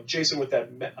that, Jason with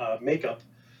that makeup.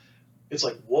 It's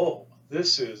like, whoa,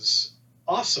 this is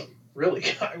awesome. Really,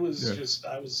 I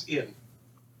was in.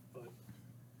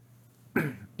 But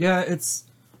Yeah, it's.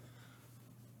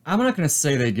 I'm not going to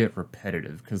say they get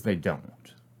repetitive because they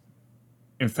don't.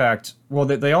 In fact, well,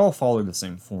 they all follow the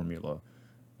same formula.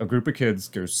 A group of kids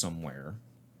goes somewhere.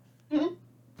 Mhm.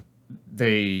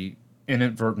 They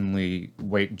inadvertently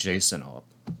wake Jason up.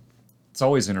 It's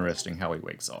always interesting how he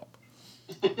wakes up.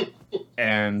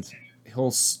 And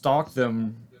he'll stalk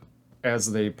them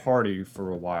as they party for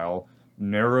a while,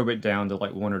 narrow it down to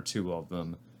like one or two of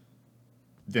them,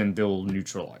 then they'll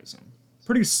neutralize him.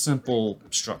 Pretty simple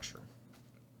structure,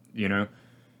 you know?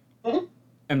 Mhm.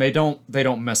 And they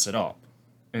don't mess it up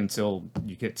until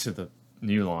you get to the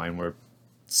new line where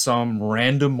some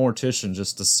random mortician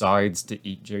just decides to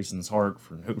eat Jason's heart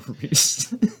for no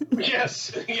reason.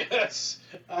 Yes, yes.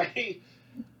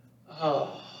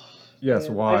 Oh, Yes,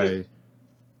 man, why?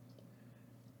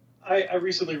 I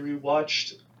recently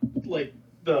rewatched like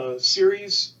the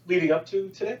series leading up to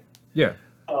today. Yeah.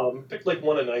 Picked like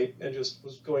one a night and just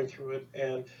was going through it.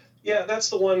 And yeah, that's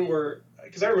the one where,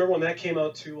 because I remember when that came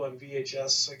out too on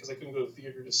VHS, because I couldn't go to the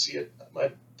theater to see it.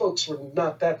 My folks were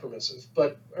not that permissive,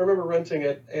 but I remember renting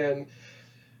it and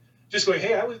just going,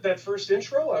 hey, that first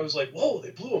intro, I was like, whoa,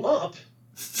 they blew him up.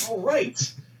 All right.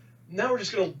 Now we're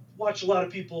just going to watch a lot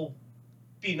of people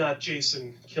be not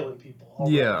Jason killing people. All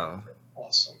right. Yeah.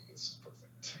 Awesome. This is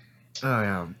perfect. Oh,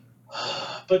 yeah.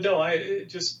 But no, I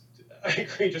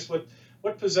agree. Just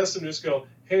what possessed him to just go,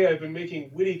 hey, I've been making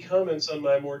witty comments on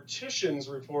my mortician's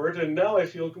report, and now I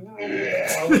feel, what?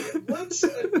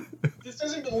 This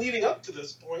hasn't been leading up to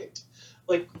this point.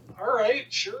 Like, all right,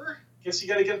 sure. Guess you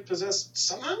got to get possessed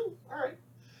somehow. All right.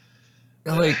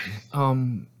 Like,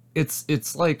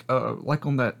 it's like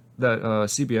on that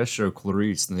CBS show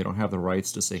Clarice, and they don't have the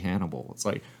rights to say Hannibal. It's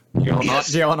like, do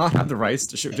y'all not have the rights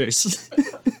to show Jason?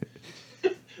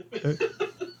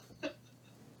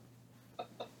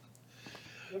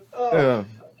 Yeah.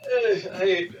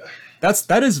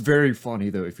 That is very funny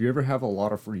though. If you ever have a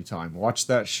lot of free time, watch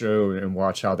that show and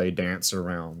watch how they dance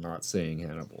around not saying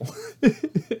Hannibal.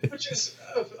 Which is,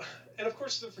 and of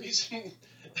course, the reason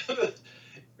the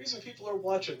reason people are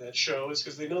watching that show is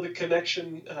because they know the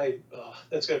connection.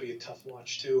 That's got to be a tough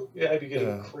watch too. Yeah, I'd be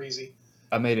getting crazy.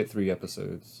 I made it 3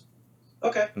 episodes.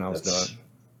 Okay. And I was done.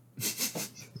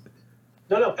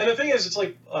 No. And the thing is, it's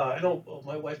like, I know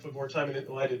my wife put more time in it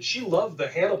than I did. She loved the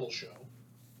Hannibal show,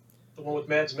 the one with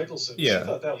Mads Mikkelsen. Yeah. She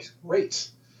thought that was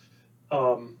great.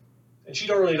 And she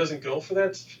normally doesn't go for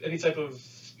that, any type of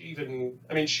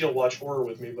I mean, she'll watch horror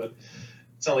with me, but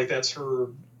it's not like that's her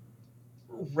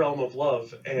realm of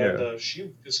love. And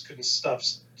she just couldn't stop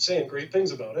saying great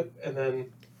things about it. And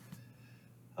then,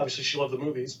 obviously, she loved the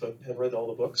movies, but had read all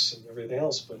the books and everything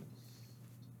else. But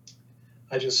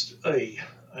I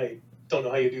don't know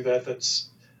how you do that. That's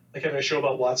like having a show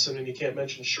about Watson and you can't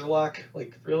mention Sherlock.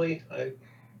 Like, really?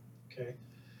 Okay.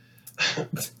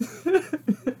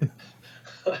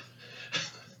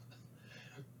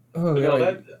 Oh, you know,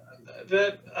 yeah.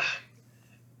 that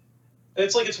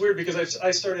it's like, it's weird because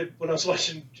I started when I was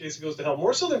watching Jason Goes to Hell,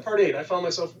 more so than Part 8. I found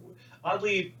myself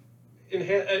oddly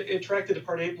attracted to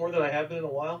Part 8 more than I have been in a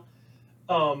while.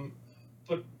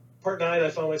 But Part 9, I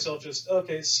found myself just,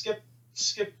 okay, skip.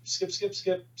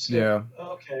 Yeah.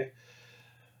 Okay.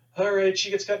 All right,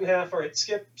 she gets cut in half. All right,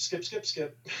 skip.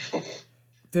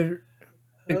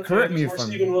 Correct me if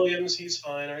Stephen Williams, he's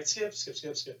fine. All right, skip.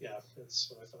 Yeah, that's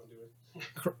what I found doing.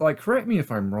 Like, correct me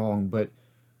if I'm wrong, but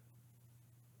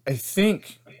I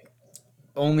think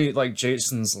only like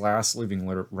Jason's last living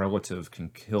relative can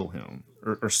kill him,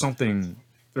 or something.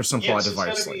 There's some plot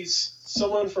device. It's gotta be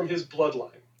someone from his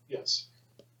bloodline. Yes.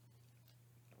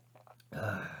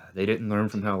 They didn't learn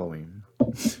from Halloween.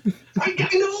 I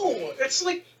know. It's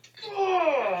like,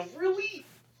 oh, really?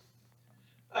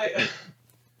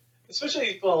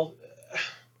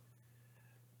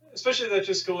 Especially that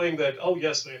just going that, oh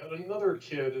yes, they had another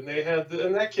kid and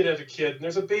that kid had a kid and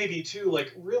there's a baby too.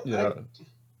 Like, really? Yeah.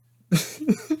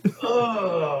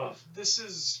 This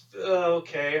is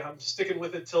okay. I'm sticking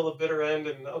with it till the bitter end,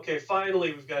 and okay,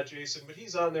 finally we've got Jason, but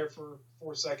he's on there for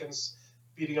 4 seconds,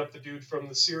 beating up the dude from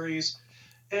the series,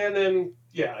 and then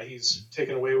he's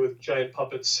taken away with giant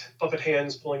puppet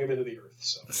hands pulling him into the earth.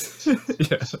 So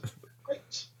yeah,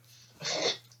 great.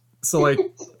 So, like,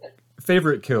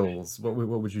 favorite kills? What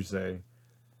would you say?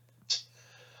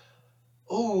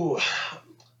 Oh,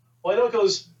 well, I know it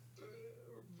goes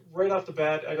right off the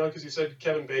bat. I know because you said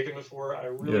Kevin Bacon before. I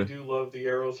really do love the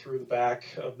arrow through the back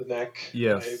of the neck.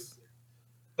 Yes.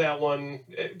 That one.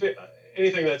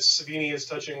 Anything that Savini is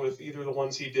touching with either of the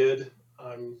ones he did,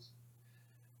 I'm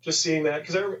just seeing that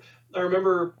because I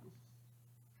remember.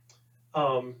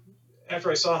 After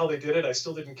I saw how they did it, I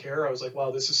still didn't care. I was like,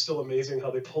 wow, this is still amazing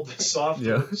how they pulled this off.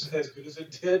 Yeah. As good as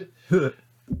it did.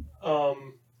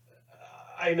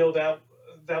 I know that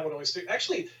one always sticks.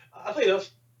 Actually, oddly enough,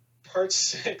 Part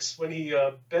 6, when he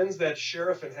bends that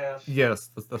sheriff in half. Yes,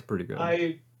 that's pretty good.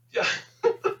 And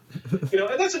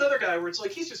that's another guy where it's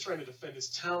like, he's just trying to defend his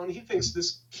town. He thinks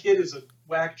this kid is a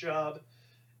whack job.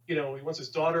 He wants his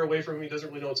daughter away from him. He doesn't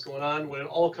really know what's going on. When it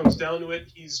all comes down to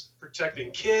it, he's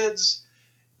protecting kids.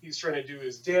 He's trying to do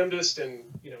his damnedest,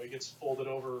 and he gets folded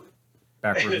over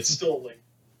backwards. And it's still like,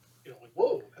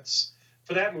 whoa, that's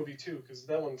for that movie too, because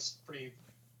that one's pretty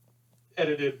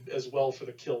edited as well for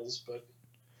the kills. But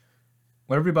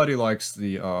everybody likes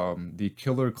the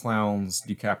killer clown's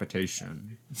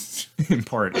decapitation in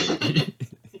Part 8.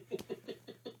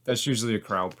 That's usually a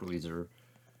crowd pleaser.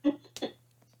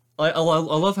 I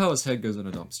love how his head goes in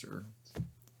a dumpster.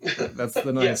 That's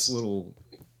the nice little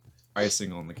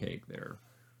icing on the cake there.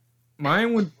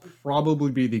 Mine would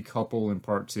probably be the couple in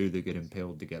Part 2 that get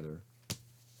impaled together.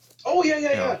 Oh,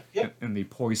 yeah. And the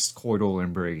post-coital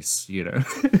embrace,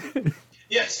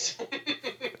 Yes.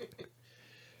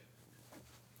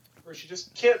 Where she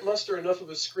just can't muster enough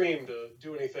of a scream to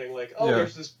do anything. Like,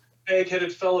 there's this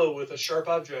bag-headed fellow with a sharp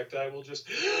object. I will just,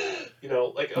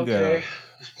 like, okay.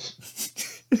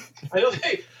 Yeah. I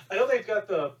know they've got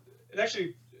it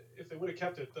actually, if they would have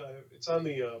kept it, it's on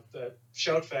the that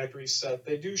Shout Factory set.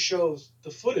 They do show the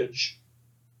footage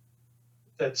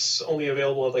that's only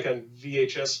available like on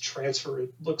VHS transfer.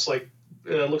 It looks like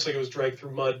it was dragged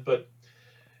through mud, but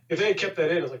if they had kept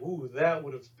that in, it's like, ooh, that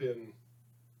would have been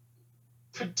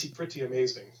pretty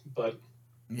amazing. But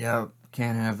yeah,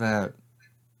 can't have that.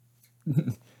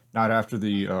 Not after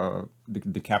the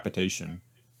decapitation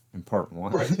in Part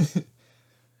 1. Right.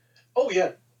 Oh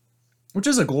yeah. Which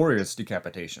is a glorious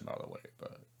decapitation, by the way.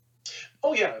 But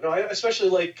oh yeah, no,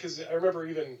 especially because I remember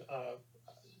even a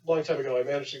long time ago, I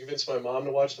managed to convince my mom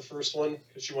to watch the first one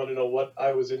because she wanted to know what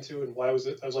I was into and why I was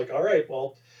like, all right,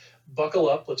 well, buckle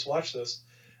up, let's watch this.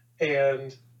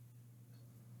 And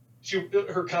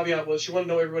her caveat was she wanted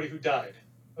to know everybody who died.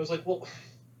 I was like, well,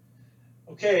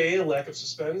 okay, lack of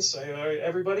suspense. All right,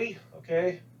 everybody,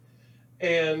 okay.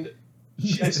 And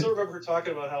I still remember her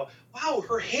talking about how, wow,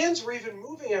 her hands were even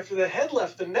moving after the head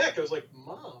left the neck. I was like,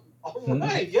 Mom, all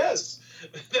right, yes,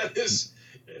 that is,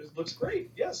 it looks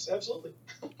great. Yes, absolutely.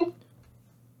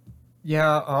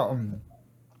 Yeah,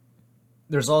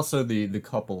 there's also the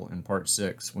couple in part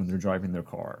 6 when they're driving their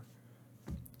car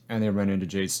and they run into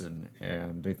Jason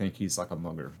and they think he's like a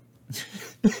mugger.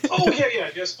 Oh yeah, yeah,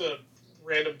 just a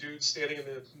random dude standing in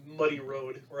the muddy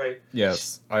road, right?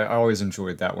 Yes, I always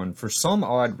enjoyed that one for some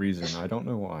odd reason. I don't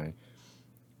know why.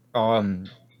 Um,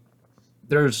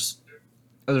 there's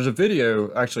there's a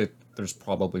video. Actually, there's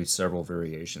probably several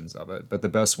variations of it, but the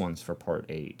best one's for part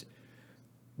 8,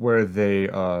 where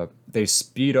they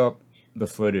speed up the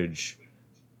footage,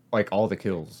 like all the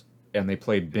kills, and they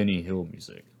play Benny Hill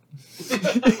music,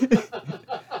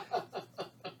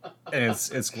 and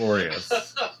it's glorious.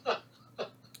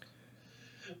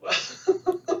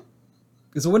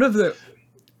 Because one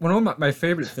of my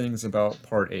favorite things about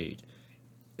part 8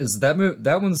 is that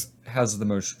one's has the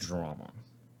most drama,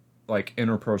 like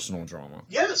interpersonal drama.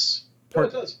 Yes, no,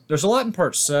 it Part does. There's a lot in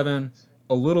part 7,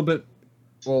 a little bit,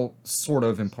 well, sort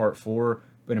of in part 4,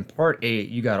 but in part 8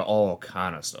 you got all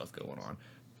kind of stuff going on.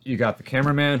 You got the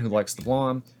cameraman who likes the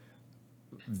blonde.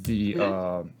 The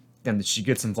Mhm. Then she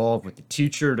gets involved with the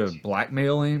teacher to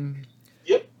blackmail him.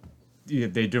 Yep,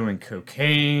 They doing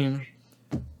cocaine.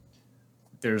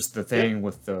 There's the yep. thing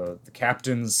with the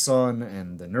captain's son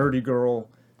and the nerdy girl.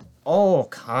 All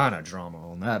kind of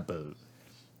drama on that boat.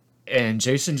 And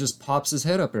Jason just pops his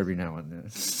head up every now and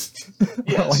then, like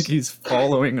Yes. he's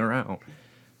following around.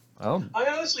 Um, I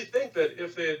honestly think that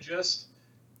if they had just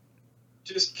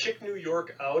kicked New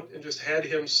York out and just had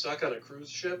him stuck on a cruise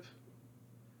ship,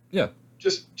 yeah,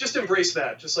 just embrace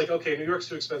that. Just like, okay, New York's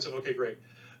too expensive. Okay, great,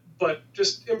 but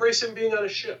just embrace him being on a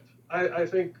ship. I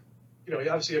think, you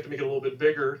obviously have to make it a little bit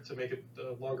bigger to make it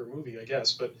a longer movie, I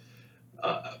guess. But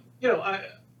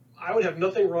I would have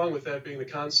nothing wrong with that being the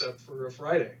concept for a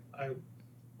Friday. I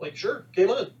like, sure, game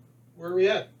on. Where are we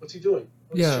at? What's he doing?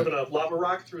 What's yeah. shoving a lava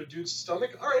rock through a dude's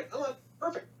stomach? All right, I'm on.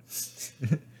 Perfect.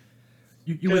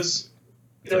 You would. Because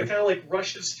it Sorry. kind of like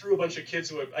rushes through a bunch of kids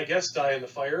who I guess die in the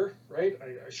fire, right?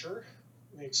 I sure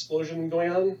the explosion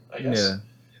going on, I guess. Yeah.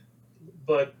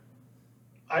 But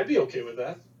I'd be okay with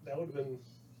that. That would have been.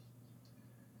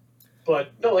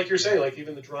 But no, like you're saying, like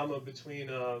even the drama between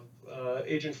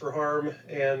Agent for Harm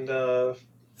and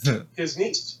his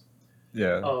niece,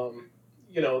 Yeah. um,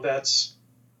 that's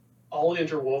all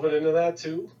interwoven into that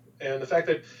too. And the fact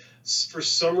that for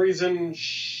some reason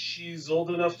she's old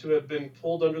enough to have been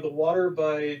pulled under the water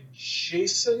by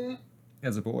Jason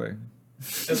As a boy.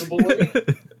 as a boy,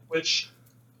 which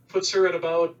puts her at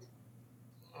about,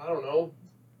 I don't know,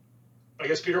 I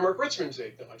guess Peter Mark Ritzman's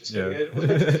age. No, I'm just Yeah.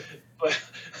 kidding. But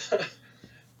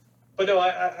but no,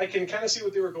 I can kind of see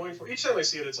what they were going for. Each time I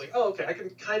see it, it's like, oh, okay, I can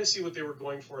kind of see what they were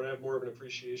going for, and I have more of an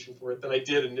appreciation for it than I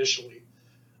did initially.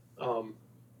 Um,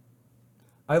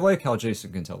 I like how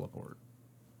Jason can teleport.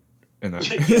 In that.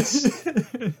 yes.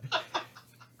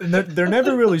 And they're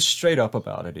never really straight up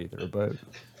about it either, but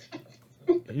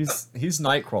he's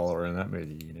Nightcrawler in that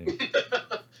movie.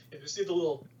 Yeah, just need the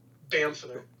little bamf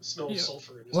and the smell of Yeah.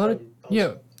 sulfur in his Why own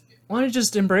yeah. Why don't you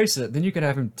just embrace it? Then you could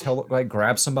have him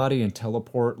grab somebody and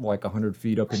teleport like 100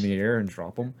 feet up in the air and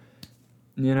drop them.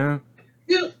 You know,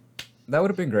 Yeah. that would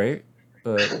have been great.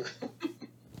 But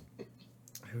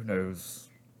who knows?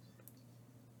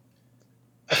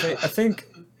 I think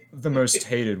the most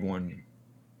hated one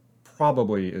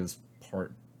probably is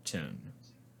part 10.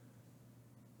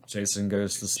 Jason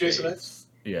Goes to Jason Space. X?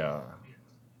 Yeah.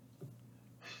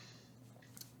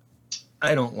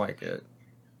 I don't like it,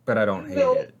 but I don't hate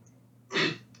No. it.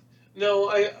 No,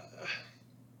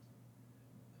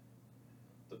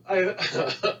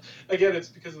 again, it's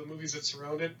because of the movies that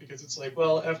surround it. Because it's like,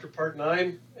 well, after part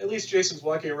 9, at least Jason's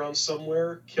walking around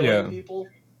somewhere killing Yeah. people.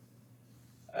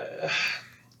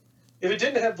 If it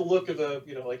didn't have the look of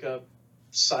like a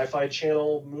Sci-Fi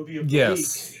Channel movie of the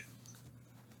Yes.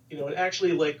 week, it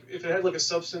actually, like, if it had like a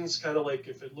substance, kind of like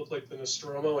if it looked like the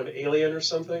Nostromo and Alien or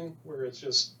something, where it's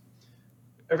just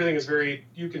everything is very,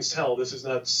 you can tell this is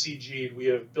not CG'd. We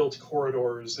have built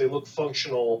corridors. They look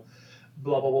functional,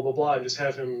 blah, blah, blah, blah, blah, and just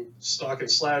have him stalk and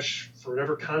slash for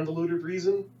whatever convoluted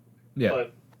reason. Yeah.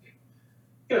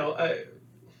 But,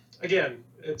 again,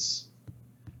 it's,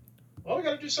 well, we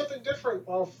got to do something different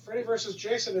while Freddy versus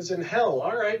Jason is in hell.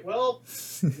 All right, well,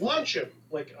 launch him.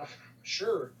 Like,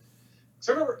 sure.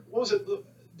 So I remember, what was it?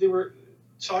 They were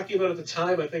talking about at the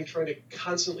time, I think, trying to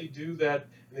constantly do that,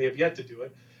 and they have yet to do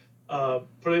it.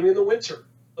 Put him in the winter.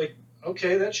 Like,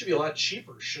 okay, that should be a lot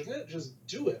cheaper, shouldn't it? Just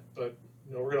do it. But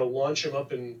we're going to launch him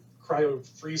up and cryo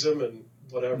freeze him and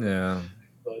whatever. Yeah.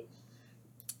 But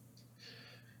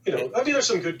I mean, there's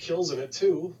some good kills in it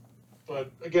too.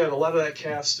 But again, a lot of that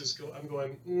cast is I'm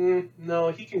going, no,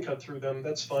 he can cut through them.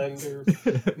 That's fine. They're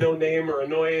no name or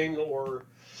annoying or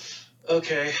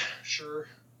okay, sure.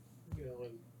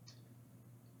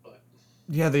 But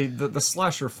Yeah, the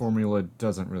slasher formula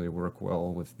doesn't really work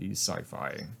well with these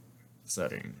sci-fi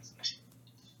settings.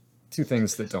 Two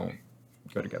things that don't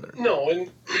go together. no, and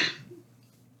I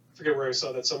forget where I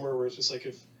saw that somewhere where it's just like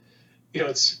if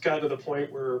it's gotten to the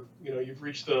point where you've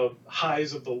reached the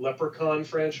highs of the Leprechaun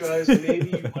franchise, maybe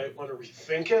you might want to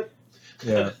rethink it.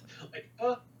 Yeah. Like,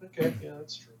 oh, okay, yeah,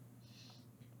 that's true.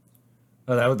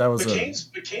 Oh, that was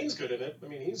McCain's good in it. I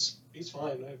mean, he's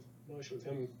fine. I have no issue with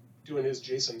him doing his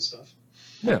Jason stuff.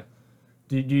 Yeah.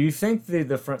 Do you think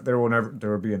there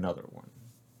will be another one?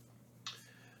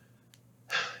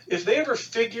 If they ever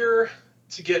figure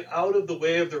to get out of the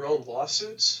way of their own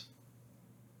lawsuits,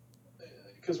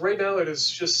 because right now it is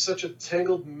just such a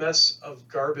tangled mess of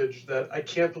garbage that I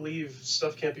can't believe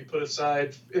stuff can't be put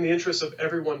aside in the interest of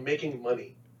everyone making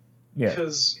money. Yeah.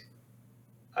 Because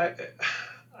I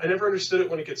never understood it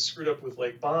when it gets screwed up with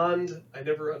like Bond. I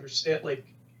never understand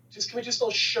can we just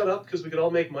all shut up because we could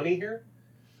all make money here?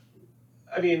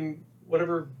 I mean,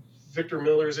 whatever Victor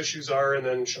Miller's issues are, and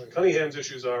then Sean Cunningham's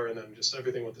issues are, and then just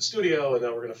everything with the studio, and now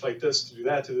we're going to fight this to do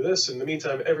that to do this. In the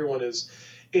meantime, everyone is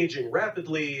aging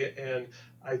rapidly, and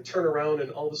I turn around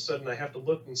and all of a sudden I have to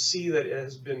look and see that it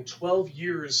has been 12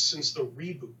 years since the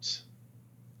reboot.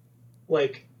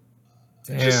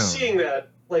 Damn. Just seeing that,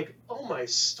 oh my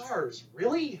stars,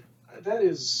 really? That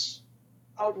is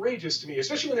outrageous to me,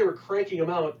 especially when they were cranking them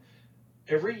out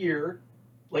every year,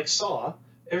 like Saw.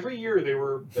 Every year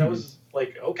that was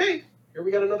like, okay, here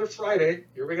we got another Friday,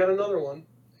 here we got another one,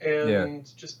 and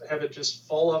just have it just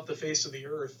fall off the face of the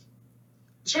earth.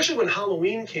 Especially when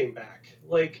Halloween came back.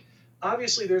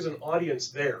 Obviously there's an audience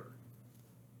there.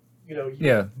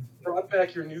 You brought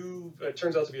back your new, it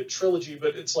turns out to be a trilogy,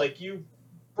 but it's like you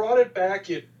brought it back.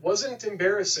 It wasn't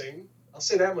embarrassing. I'll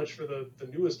say that much for the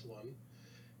newest one.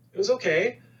 It was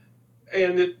okay.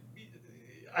 And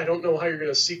I don't know how you're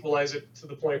going to sequelize it to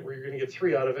the point where you're going to get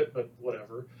 3 out of it, but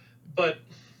whatever. But,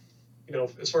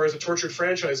 as far as a tortured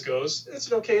franchise goes, it's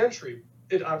an okay entry.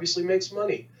 It obviously makes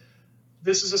money.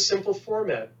 This is a simple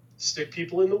format. Stick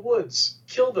people in the woods.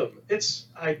 Kill them.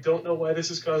 I don't know why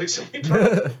this is causing so many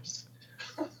problems.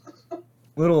 A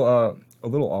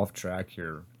little off track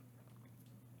here.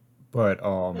 But,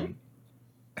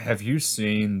 have you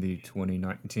seen the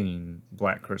 2019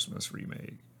 Black Christmas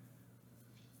remake?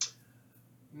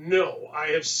 No, I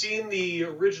have seen the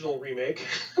original remake.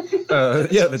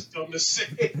 That's dumb to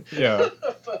say. Yeah.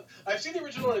 But I've seen the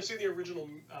original, and I've seen the original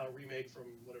remake from,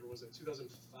 whatever was it,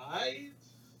 2005?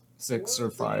 6 or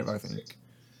 5, I think.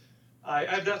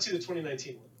 I've not seen the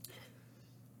 2019 one.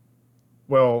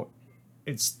 Well,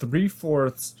 it's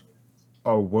 3/4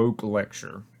 a woke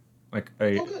lecture. Like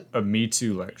a Me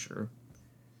Too lecture.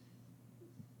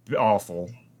 Awful.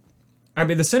 I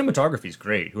mean, the cinematography is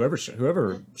great. Whoever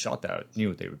shot that knew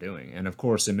what they were doing, and of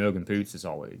course, Imogen Poots is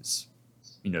always,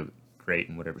 great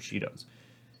in whatever she does.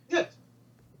 Yeah.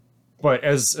 But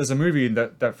as a movie,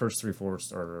 that first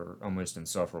 3/4 are almost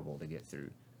insufferable to get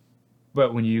through.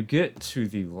 But when you get to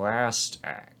the last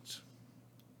act,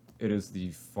 it is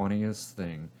the funniest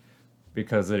thing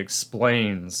because it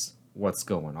explains what's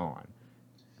going on.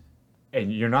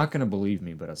 And you're not going to believe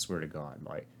me, but I swear to God,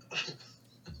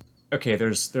 okay,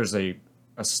 there's a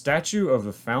statue of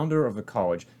the founder of the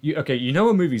college. You know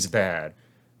a movie's bad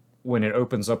when it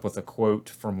opens up with a quote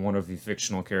from one of the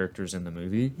fictional characters in the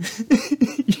movie.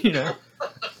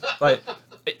 like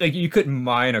you couldn't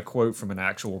mine a quote from an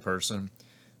actual person.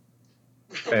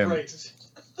 Right.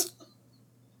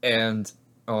 And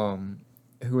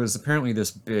who is apparently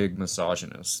this big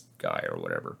misogynist guy or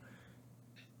whatever.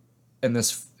 And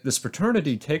this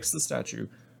fraternity takes the statue,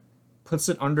 puts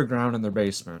it underground in their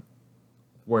basement,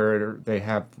 where they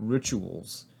have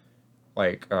rituals,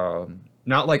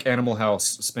 not like Animal House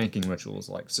spanking rituals,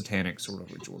 like satanic sort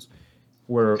of rituals,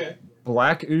 where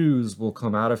black ooze will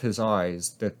come out of his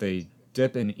eyes that they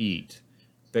dip and eat,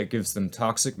 that gives them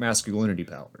toxic masculinity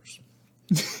powers.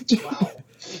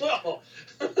 Wow.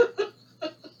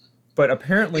 But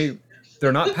apparently,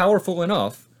 they're not powerful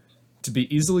enough to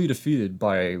be easily defeated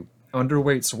by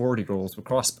underweight sorority girls with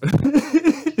crossbows.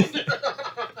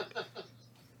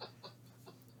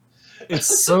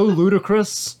 It's so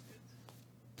ludicrous.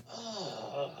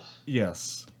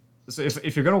 Yes. So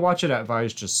if you're gonna watch it at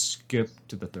Vice, just skip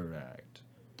to the 3rd act.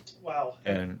 Wow.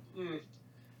 And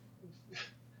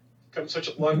come such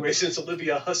a long way since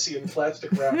Olivia Hussey and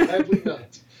plastic wrap. Have we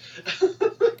not?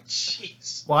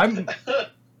 Jeez. Well,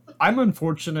 I'm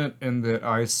unfortunate in that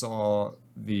I saw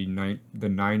the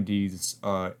 '90s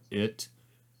It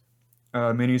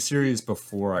miniseries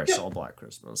before I Yeah. saw Black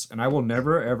Christmas, and I will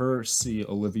never ever see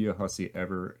Olivia Hussey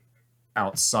ever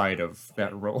outside of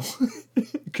that role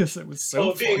because it was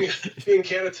so Oh, being funny. being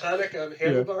catatonic on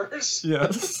handlebars.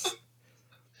 Yes.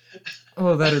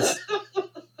 Oh, that is.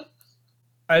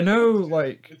 I know,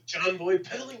 like, With John Boyd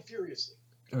pedaling furiously.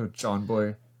 oh, John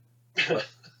Boy.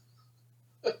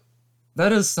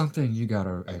 That is something you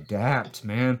gotta adapt,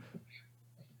 man.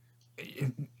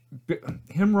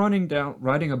 Him riding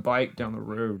a bike down the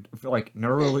road, like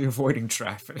narrowly avoiding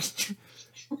traffic,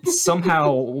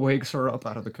 somehow wakes her up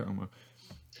out of the coma.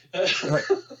 Like,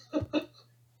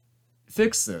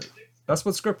 fix it. That's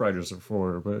what scriptwriters are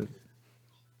for. But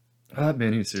that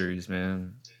miniseries,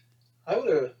 man. I would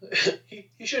have. He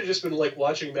should have just been like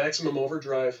watching Maximum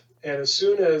Overdrive, and as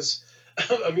soon as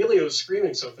Amelia was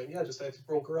screaming something, yeah, just that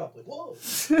broke her up. Like, whoa,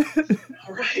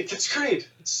 all right, that's great.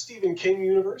 It's Stephen King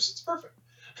universe. It's perfect.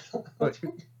 But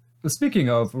speaking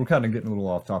of, we're kind of getting a little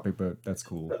off topic, but that's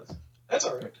cool. That's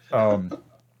all right.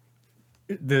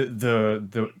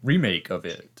 The remake of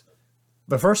it,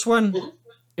 the first one,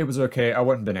 it was okay. I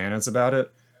wasn't bananas about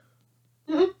it.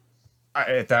 Mhm.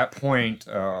 At that point,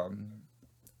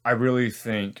 I really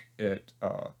think it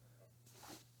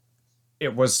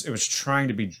was trying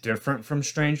to be different from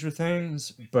Stranger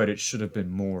Things, but it should have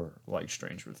been more like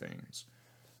Stranger Things.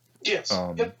 Yes.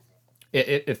 Yep.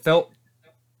 It felt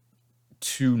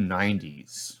too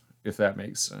 '90s, if that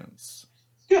makes sense.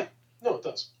 Yeah. No, it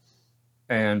does.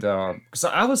 And because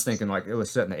I was thinking like it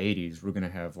was set in the '80s, we're gonna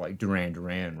have like Duran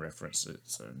Duran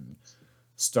references and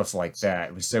stuff like that.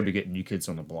 Instead, we get New Kids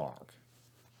on the Block.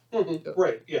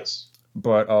 Right. Yes.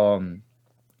 But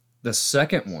the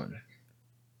second one,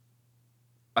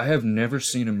 I have never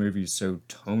seen a movie so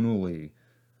tonally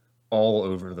all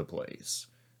over the place.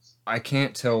 I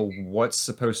can't tell what's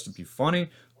supposed to be funny,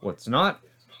 what's not.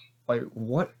 Like,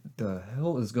 what the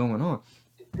hell is going on?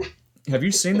 Have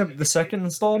you seen the second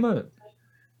installment?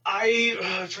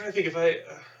 I'm trying to think if I.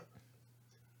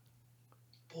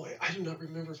 Boy, I do not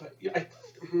remember if I. Yeah,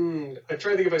 I'm trying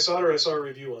to think if I saw it or I saw a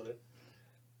review on it.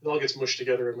 It all gets mushed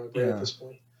together in my brain Yeah. at this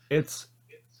point. It's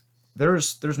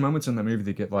there's moments in the movie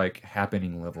that get like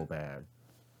happening level bad.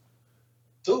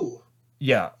 Ooh.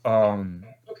 Yeah,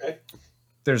 Okay.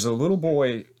 there's a little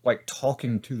boy like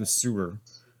talking to the sewer,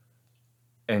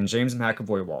 and James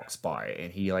McAvoy walks by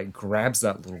and he like grabs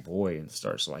that little boy and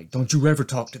starts like, "Don't you ever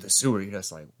talk to the sewer." You're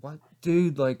just like, "What,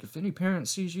 dude? Like, if any parent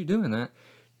sees you doing that,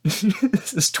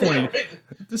 this is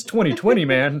 2020,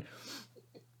 man,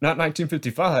 not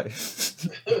 1955."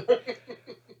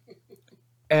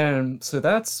 And so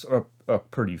that's a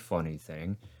pretty funny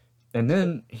thing. And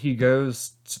then he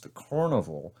goes to the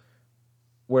carnival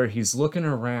where he's looking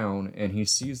around and he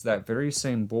sees that very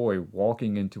same boy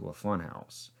walking into a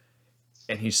funhouse.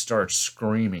 And he starts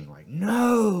screaming like,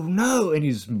 "No, no!" And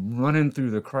he's running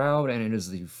through the crowd, and it is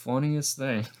the funniest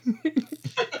thing.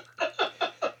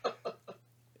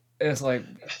 It's like,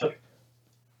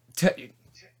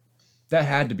 that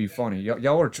had to be funny.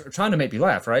 Y'all were trying to make me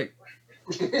laugh, right?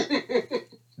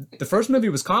 The first movie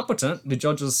was competent. Did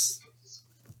y'all just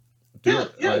do Yeah,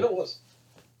 it? yeah, Like, it was.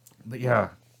 but yeah,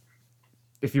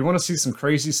 if you want to see some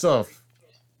crazy stuff,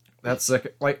 that's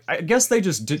second. Like, I guess they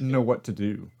just didn't know what to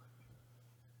do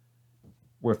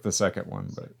with the second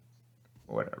one, but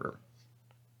whatever.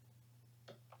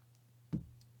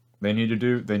 They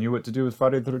knew what to do with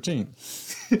Friday the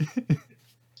 13th.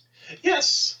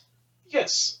 Yes.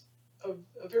 Yes.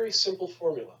 A very simple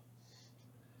formula.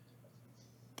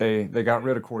 They got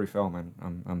rid of Corey Feldman.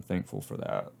 I'm thankful for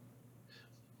that.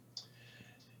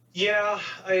 Yeah,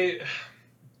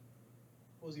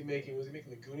 what was he making? Was he making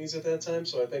the Goonies at that time?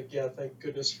 So I think, yeah, thank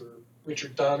goodness for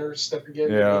Richard Donner stepping in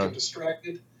to Yeah. make him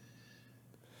distracted.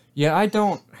 Yeah, I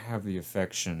don't have the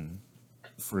affection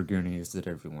for Goonies that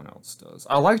everyone else does.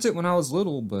 I liked it when I was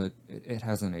little, but it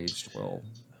hasn't aged well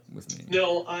with me.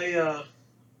 No, out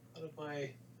of my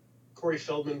Corey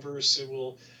Feldman verse, it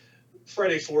will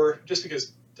Friday 4, just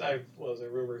because I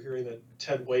remember hearing that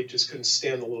Ted White just couldn't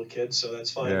stand the little kid, so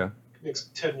that's fine. Yeah. Makes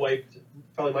Ted White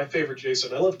probably my favorite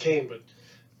Jason. I love Kane, but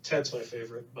Ted's my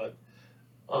favorite. But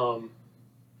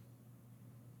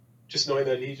just knowing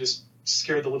that he just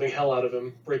scared the living hell out of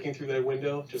him breaking through that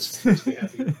window just makes me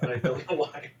happy. I don't know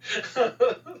why.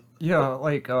 Yeah,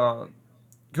 like go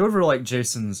over like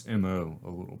Jason's MO a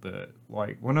little bit.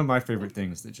 Like one of my favorite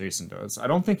things that Jason does. I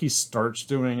don't think he starts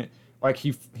doing it. Like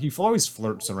he always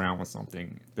flirts around with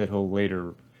something that he'll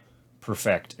later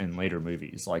perfect in later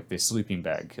movies, like the sleeping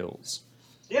bag kills.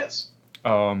 Yes.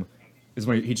 Is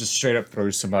when he just straight up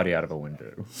throws somebody out of a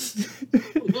window.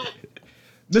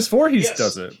 Miss Voorhees Yes.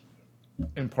 does it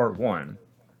in part 1.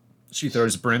 She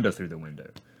throws Brenda through the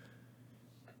window.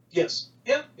 Yes.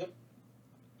 Yeah. Yep.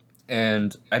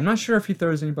 And I'm not sure if he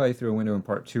throws anybody through a window in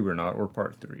part 2 or not, or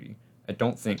part 3. I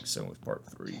don't think so with part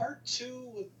 3. Part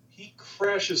 2, he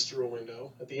crashes through a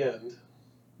window at the end,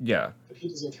 Yeah. but he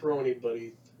doesn't throw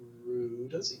anybody through,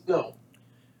 does he? No.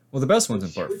 Well, the best one's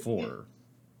in part 4.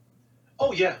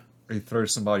 Oh yeah. He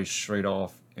throws somebody straight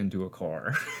off into a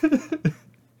car.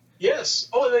 Yes.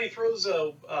 Oh, and then he throws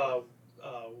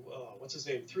what's his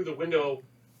name through the window,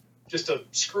 just to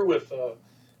screw with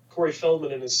Corey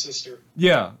Feldman and his sister.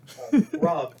 Yeah.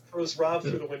 Rob throws Rob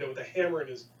through the window with a hammer in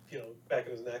his, back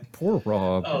in his neck. Poor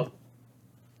Rob.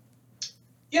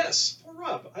 Yes, poor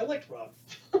Rob. I liked Rob.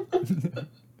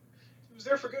 He was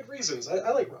there for good reasons.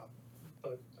 I like Rob,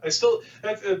 but I still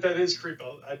that is creepy.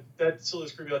 That still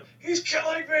is creepy. Like, he's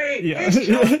killing me. Yeah. He's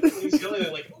killing me. He's killing me.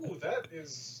 Like, ooh,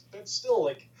 that's still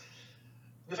like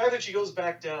the fact that she goes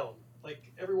back down.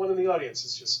 Like everyone in the audience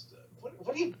is just,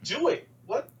 what are you doing?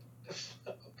 What?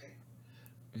 Okay.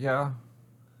 Yeah.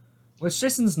 Which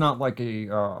Jason's not like he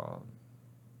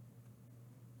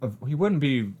wouldn't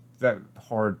be that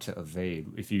hard to evade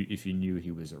if you knew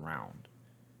he was around.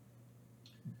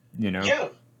 You know? Yeah.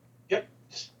 Yep.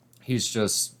 He's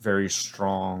just very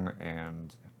strong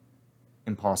and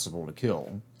impossible to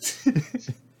kill.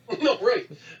 No, right.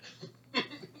 A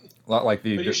lot like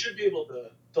But you should be able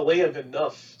to delay him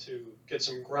enough to get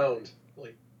some ground.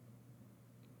 Like,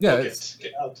 yeah,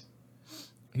 get out.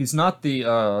 he's not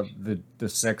the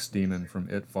sex demon from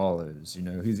It Follows. You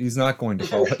know, he's not going to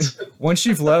follow. Once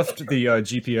you've left the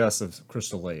GPS of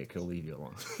Crystal Lake, he'll leave you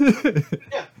alone.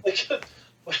 Yeah, like,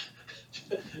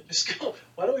 just go.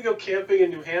 Why don't we go camping in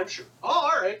New Hampshire? Oh,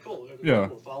 all right, cool. Yeah.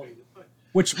 We'll follow you.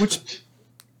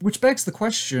 Which begs the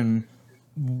question: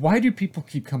 why do people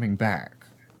keep coming back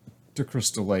to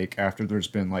Crystal Lake after there's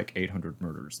been like 800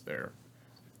 murders there?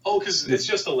 Oh, because it's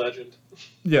just a legend.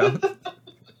 Yeah.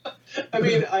 I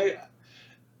mean,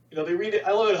 they read it.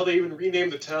 I love it how they even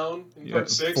renamed the town in part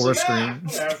 6. Forest like, Green.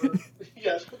 Whatever.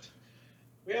 Yeah.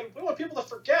 We want people to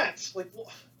forget. Like,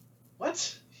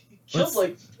 what? He killed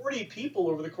like 40 people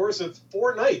over the course of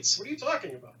 4 nights. What are you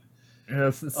talking about? Yeah,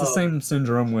 it's the same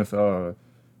syndrome with A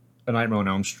Nightmare on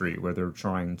Elm Street, where they're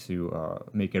trying to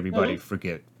make everybody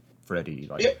forget Freddy.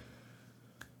 Like, Yep.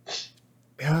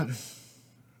 Yeah,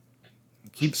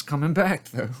 it keeps coming back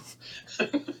though.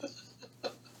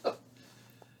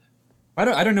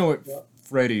 I don't know what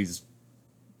Freddy's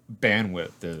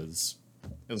bandwidth is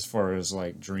as far as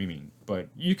like dreaming, but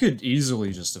you could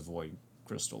easily just avoid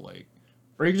Crystal Lake,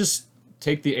 or you could just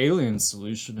take the alien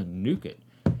solution and nuke it.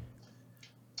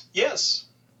 Yes,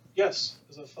 as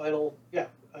a final,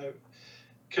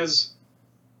 because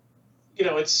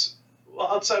it's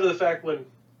outside of the fact when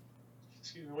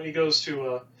he goes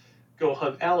to go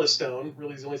hunt Alice down.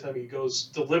 Really, is the only time he goes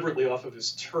deliberately off of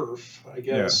his turf, I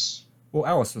guess. Yeah. Well,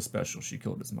 Alice was special. She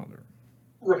killed his mother.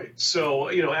 Right. So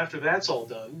after that's all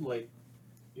done, like,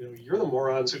 you're the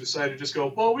morons who decided to just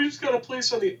go, well, we just got a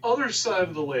place on the other side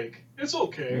of the lake. It's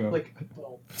okay. Yeah. Like,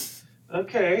 well,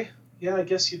 okay, yeah, I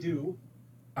guess you do.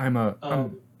 I'm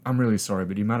really sorry,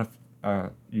 but do you mind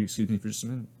if you excuse me for just a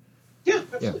minute? Yeah,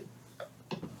 absolutely.